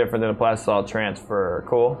 it's no different than a plastisol transfer.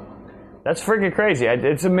 Cool. That's freaking crazy.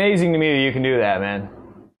 It's amazing to me that you can do that, man.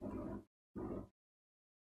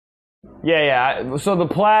 Yeah. So the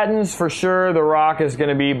Platins, for sure, the Rock is going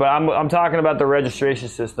to be, but I'm talking about the registration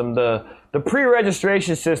system. The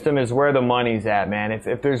pre-registration system is where the money's at, man.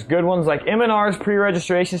 If there's good ones, like M&R's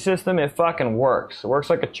pre-registration system, it fucking works. It works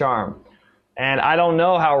like a charm. And I don't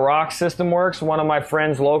know how Rock's system works. One of my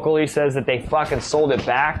friends locally says that they fucking sold it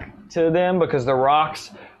back to them because the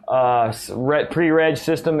Rock's pre-reg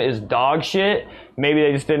system is dog shit. Maybe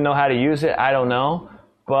they just didn't know how to use it. I don't know.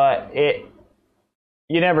 But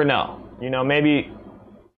you never know. You know, maybe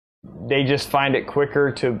they just find it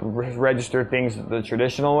quicker to register things the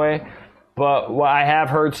traditional way. But I have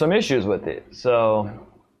heard some issues with it. So,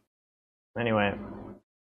 anyway.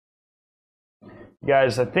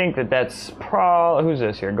 Guys, I think that's who's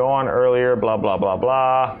this here? Go on earlier, blah, blah, blah,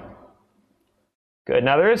 blah. Good.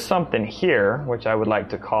 Now, there is something here, which I would like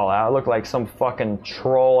to call out. It looked like some fucking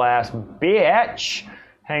troll-ass bitch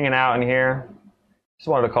hanging out in here. Just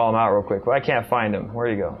wanted to call him out real quick, but I can't find him.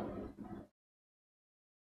 Where'd he go?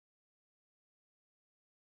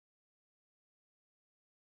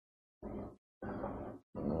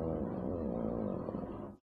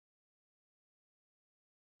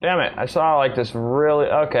 Damn it, I saw like this really,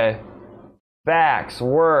 okay. Facts,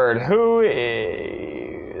 word,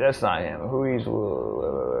 that's not him. Wait.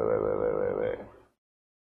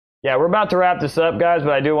 Yeah, we're about to wrap this up, guys,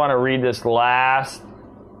 but I do want to read this last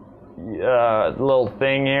little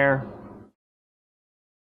thing here.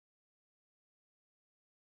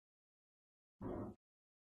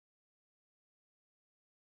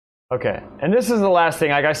 Okay, and this is the last thing.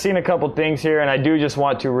 Like, I've seen a couple things here, and I do just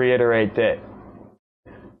want to reiterate that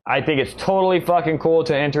I think it's totally fucking cool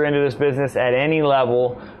to enter into this business at any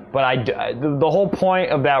level, but the whole point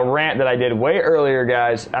of that rant that I did way earlier,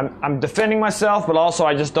 guys, I'm defending myself, but also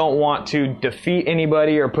I just don't want to defeat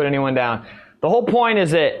anybody or put anyone down. The whole point is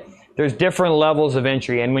that there's different levels of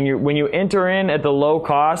entry, and when you enter in at the low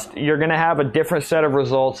cost, you're going to have a different set of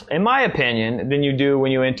results, in my opinion, than you do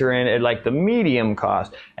when you enter in at like the medium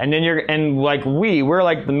cost. And then we're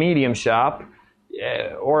like the medium shop,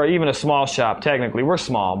 or even a small shop. Technically, we're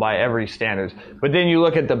small by every standards. But then you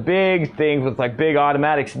look at the big things with like big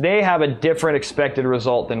automatics, they have a different expected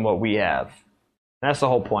result than what we have. That's the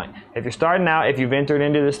whole point. If you're starting out, if you've entered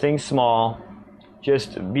into this thing small,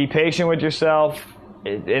 just be patient with yourself.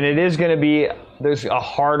 And it is going to be, there's a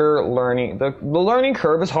harder learning. The learning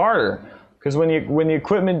curve is harder. Because when the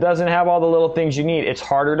equipment doesn't have all the little things you need, it's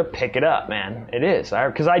harder to pick it up, man. It is.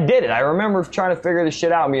 Because I did it. I remember trying to figure this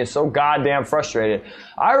shit out and being so goddamn frustrated.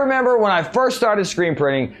 I remember when I first started screen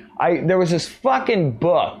printing, there was this fucking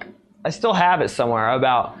book. I still have it somewhere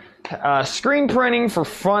about screen printing for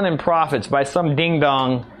fun and profits by some ding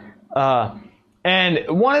dong. And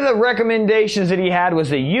one of the recommendations that he had was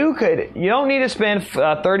that you don't need to spend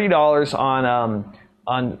 $30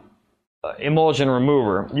 on emulsion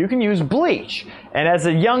remover. You can use bleach. And as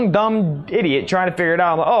a young dumb idiot trying to figure it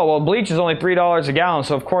out, I'm like, oh well, bleach is only $3 a gallon,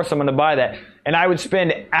 so of course I'm going to buy that. And I would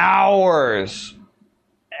spend hours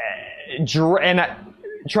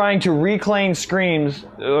trying to reclaim screens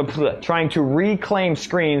that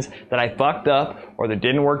I fucked up or that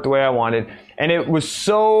didn't work the way I wanted. And it was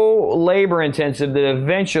so labor intensive that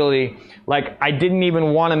eventually, like, I didn't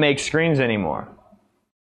even want to make screens anymore.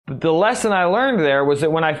 But the lesson I learned there was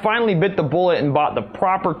that when I finally bit the bullet and bought the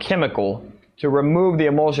proper chemical to remove the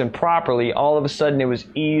emulsion properly, all of a sudden it was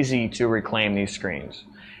easy to reclaim these screens.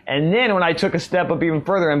 And then when I took a step up even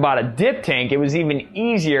further and bought a dip tank, it was even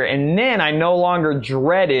easier. And then I no longer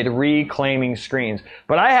dreaded reclaiming screens.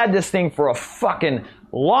 But I had this thing for a fucking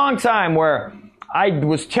long time where I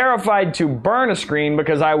was terrified to burn a screen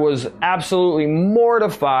because I was absolutely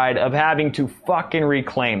mortified of having to fucking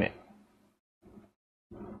reclaim it.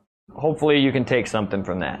 Hopefully you can take something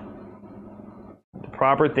from that. The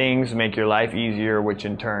proper things make your life easier, which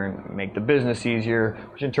in turn make the business easier,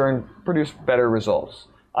 which in turn produce better results.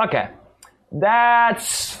 Okay,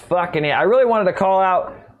 that's fucking it. I really wanted to call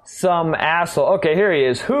out some asshole. Okay, here he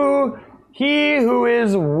is. He who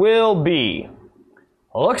is will be.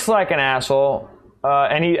 Looks like an asshole.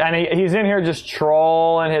 And he's in here just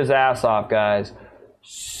trolling his ass off, guys.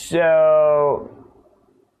 So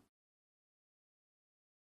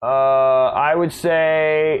I would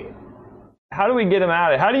say, how do we get him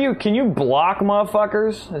out of it? Can you block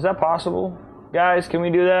motherfuckers? Is that possible? Guys, can we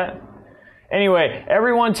do that? Anyway,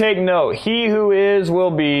 everyone take note. He who is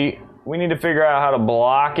will be. We need to figure out how to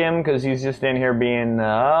block him because he's just in here being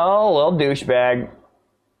a little douchebag.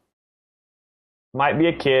 Might be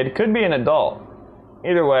a kid, could be an adult.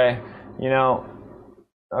 Either way, you know.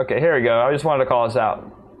 Okay, here we go. I just wanted to call this out.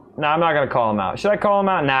 No, I'm not going to call him out. Should I call him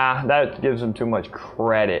out? Nah, that gives him too much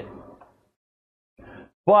credit.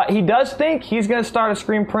 But he does think he's going to start a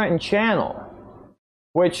screen printing channel.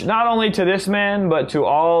 Which, not only to this man, but to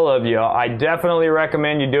all of you, I definitely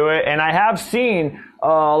recommend you do it. And I have seen a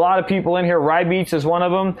lot of people in here. Rybeats is one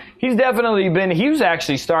of them. He's definitely been, he was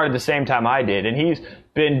actually started the same time I did. And he's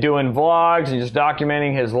been doing vlogs and just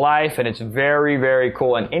documenting his life. And it's very, very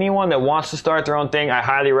cool. And anyone that wants to start their own thing, I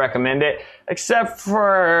highly recommend it. Except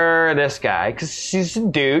for this guy, because she's a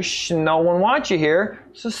douche and no one wants you here.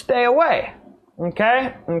 So stay away.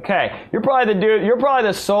 Okay? Okay. You're probably the dude, you're probably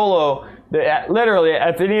the solo. Literally,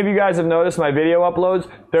 if any of you guys have noticed my video uploads,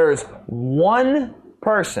 there's one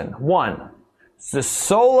person, it's the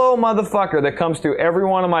solo motherfucker that comes through every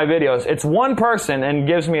one of my videos. It's one person and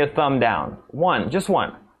gives me a thumb down. Just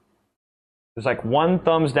one. There's like one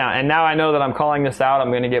thumbs down. And now I know that I'm calling this out. I'm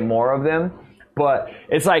going to get more of them. But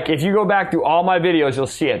it's like, if you go back through all my videos, you'll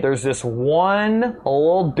see it. There's this one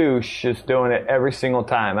little douche that's doing it every single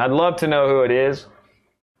time. I'd love to know who it is.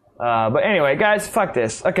 But anyway, guys, fuck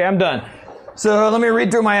this. Okay, I'm done. So let me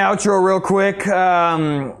read through my outro real quick.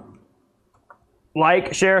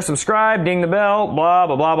 Like, share, subscribe, ding the bell, blah,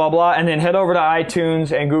 blah, blah, blah, blah. And then head over to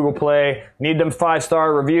iTunes and Google Play. Need them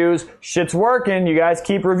 5-star reviews. Shit's working. You guys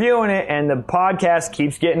keep reviewing it. And the podcast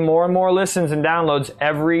keeps getting more and more listens and downloads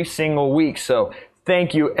every single week. So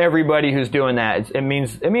thank you, everybody who's doing that. It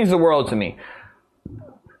means the world to me.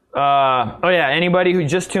 Oh yeah, anybody who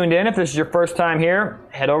just tuned in, if this is your first time here,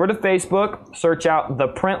 head over to Facebook, search out The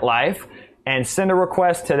Print Life, and send a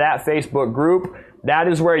request to that Facebook group. That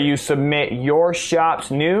is where you submit your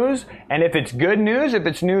shop's news, and if it's good news, if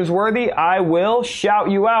it's newsworthy, I will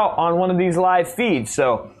shout you out on one of these live feeds.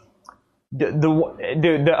 So, Juan,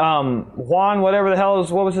 whatever the hell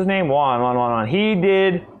what was his name? Juan. He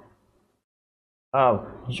did,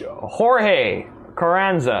 Jorge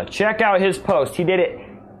Carranza. Check out his post. He did it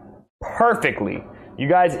perfectly. You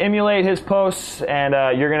guys emulate his posts, and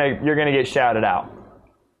you're gonna get shouted out.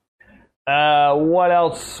 What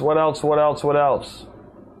else?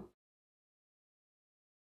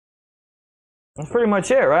 That's pretty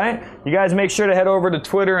much it, right? You guys make sure to head over to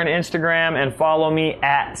Twitter and Instagram and follow me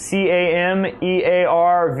at CAMEARVEN.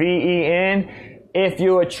 If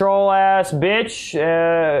you a troll ass bitch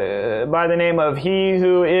by the name of He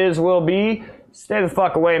Who Is Will Be, stay the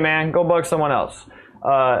fuck away, man. Go bug someone else.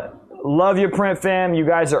 Love your print fam. You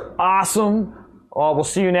guys are awesome. We'll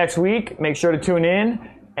see you next week. Make sure to tune in.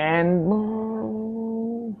 And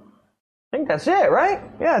I think that's it, right?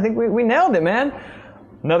 Yeah, I think we nailed it, man.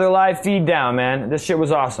 Another live feed down, man. This shit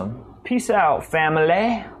was awesome. Peace out,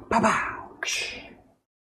 family. Bye-bye.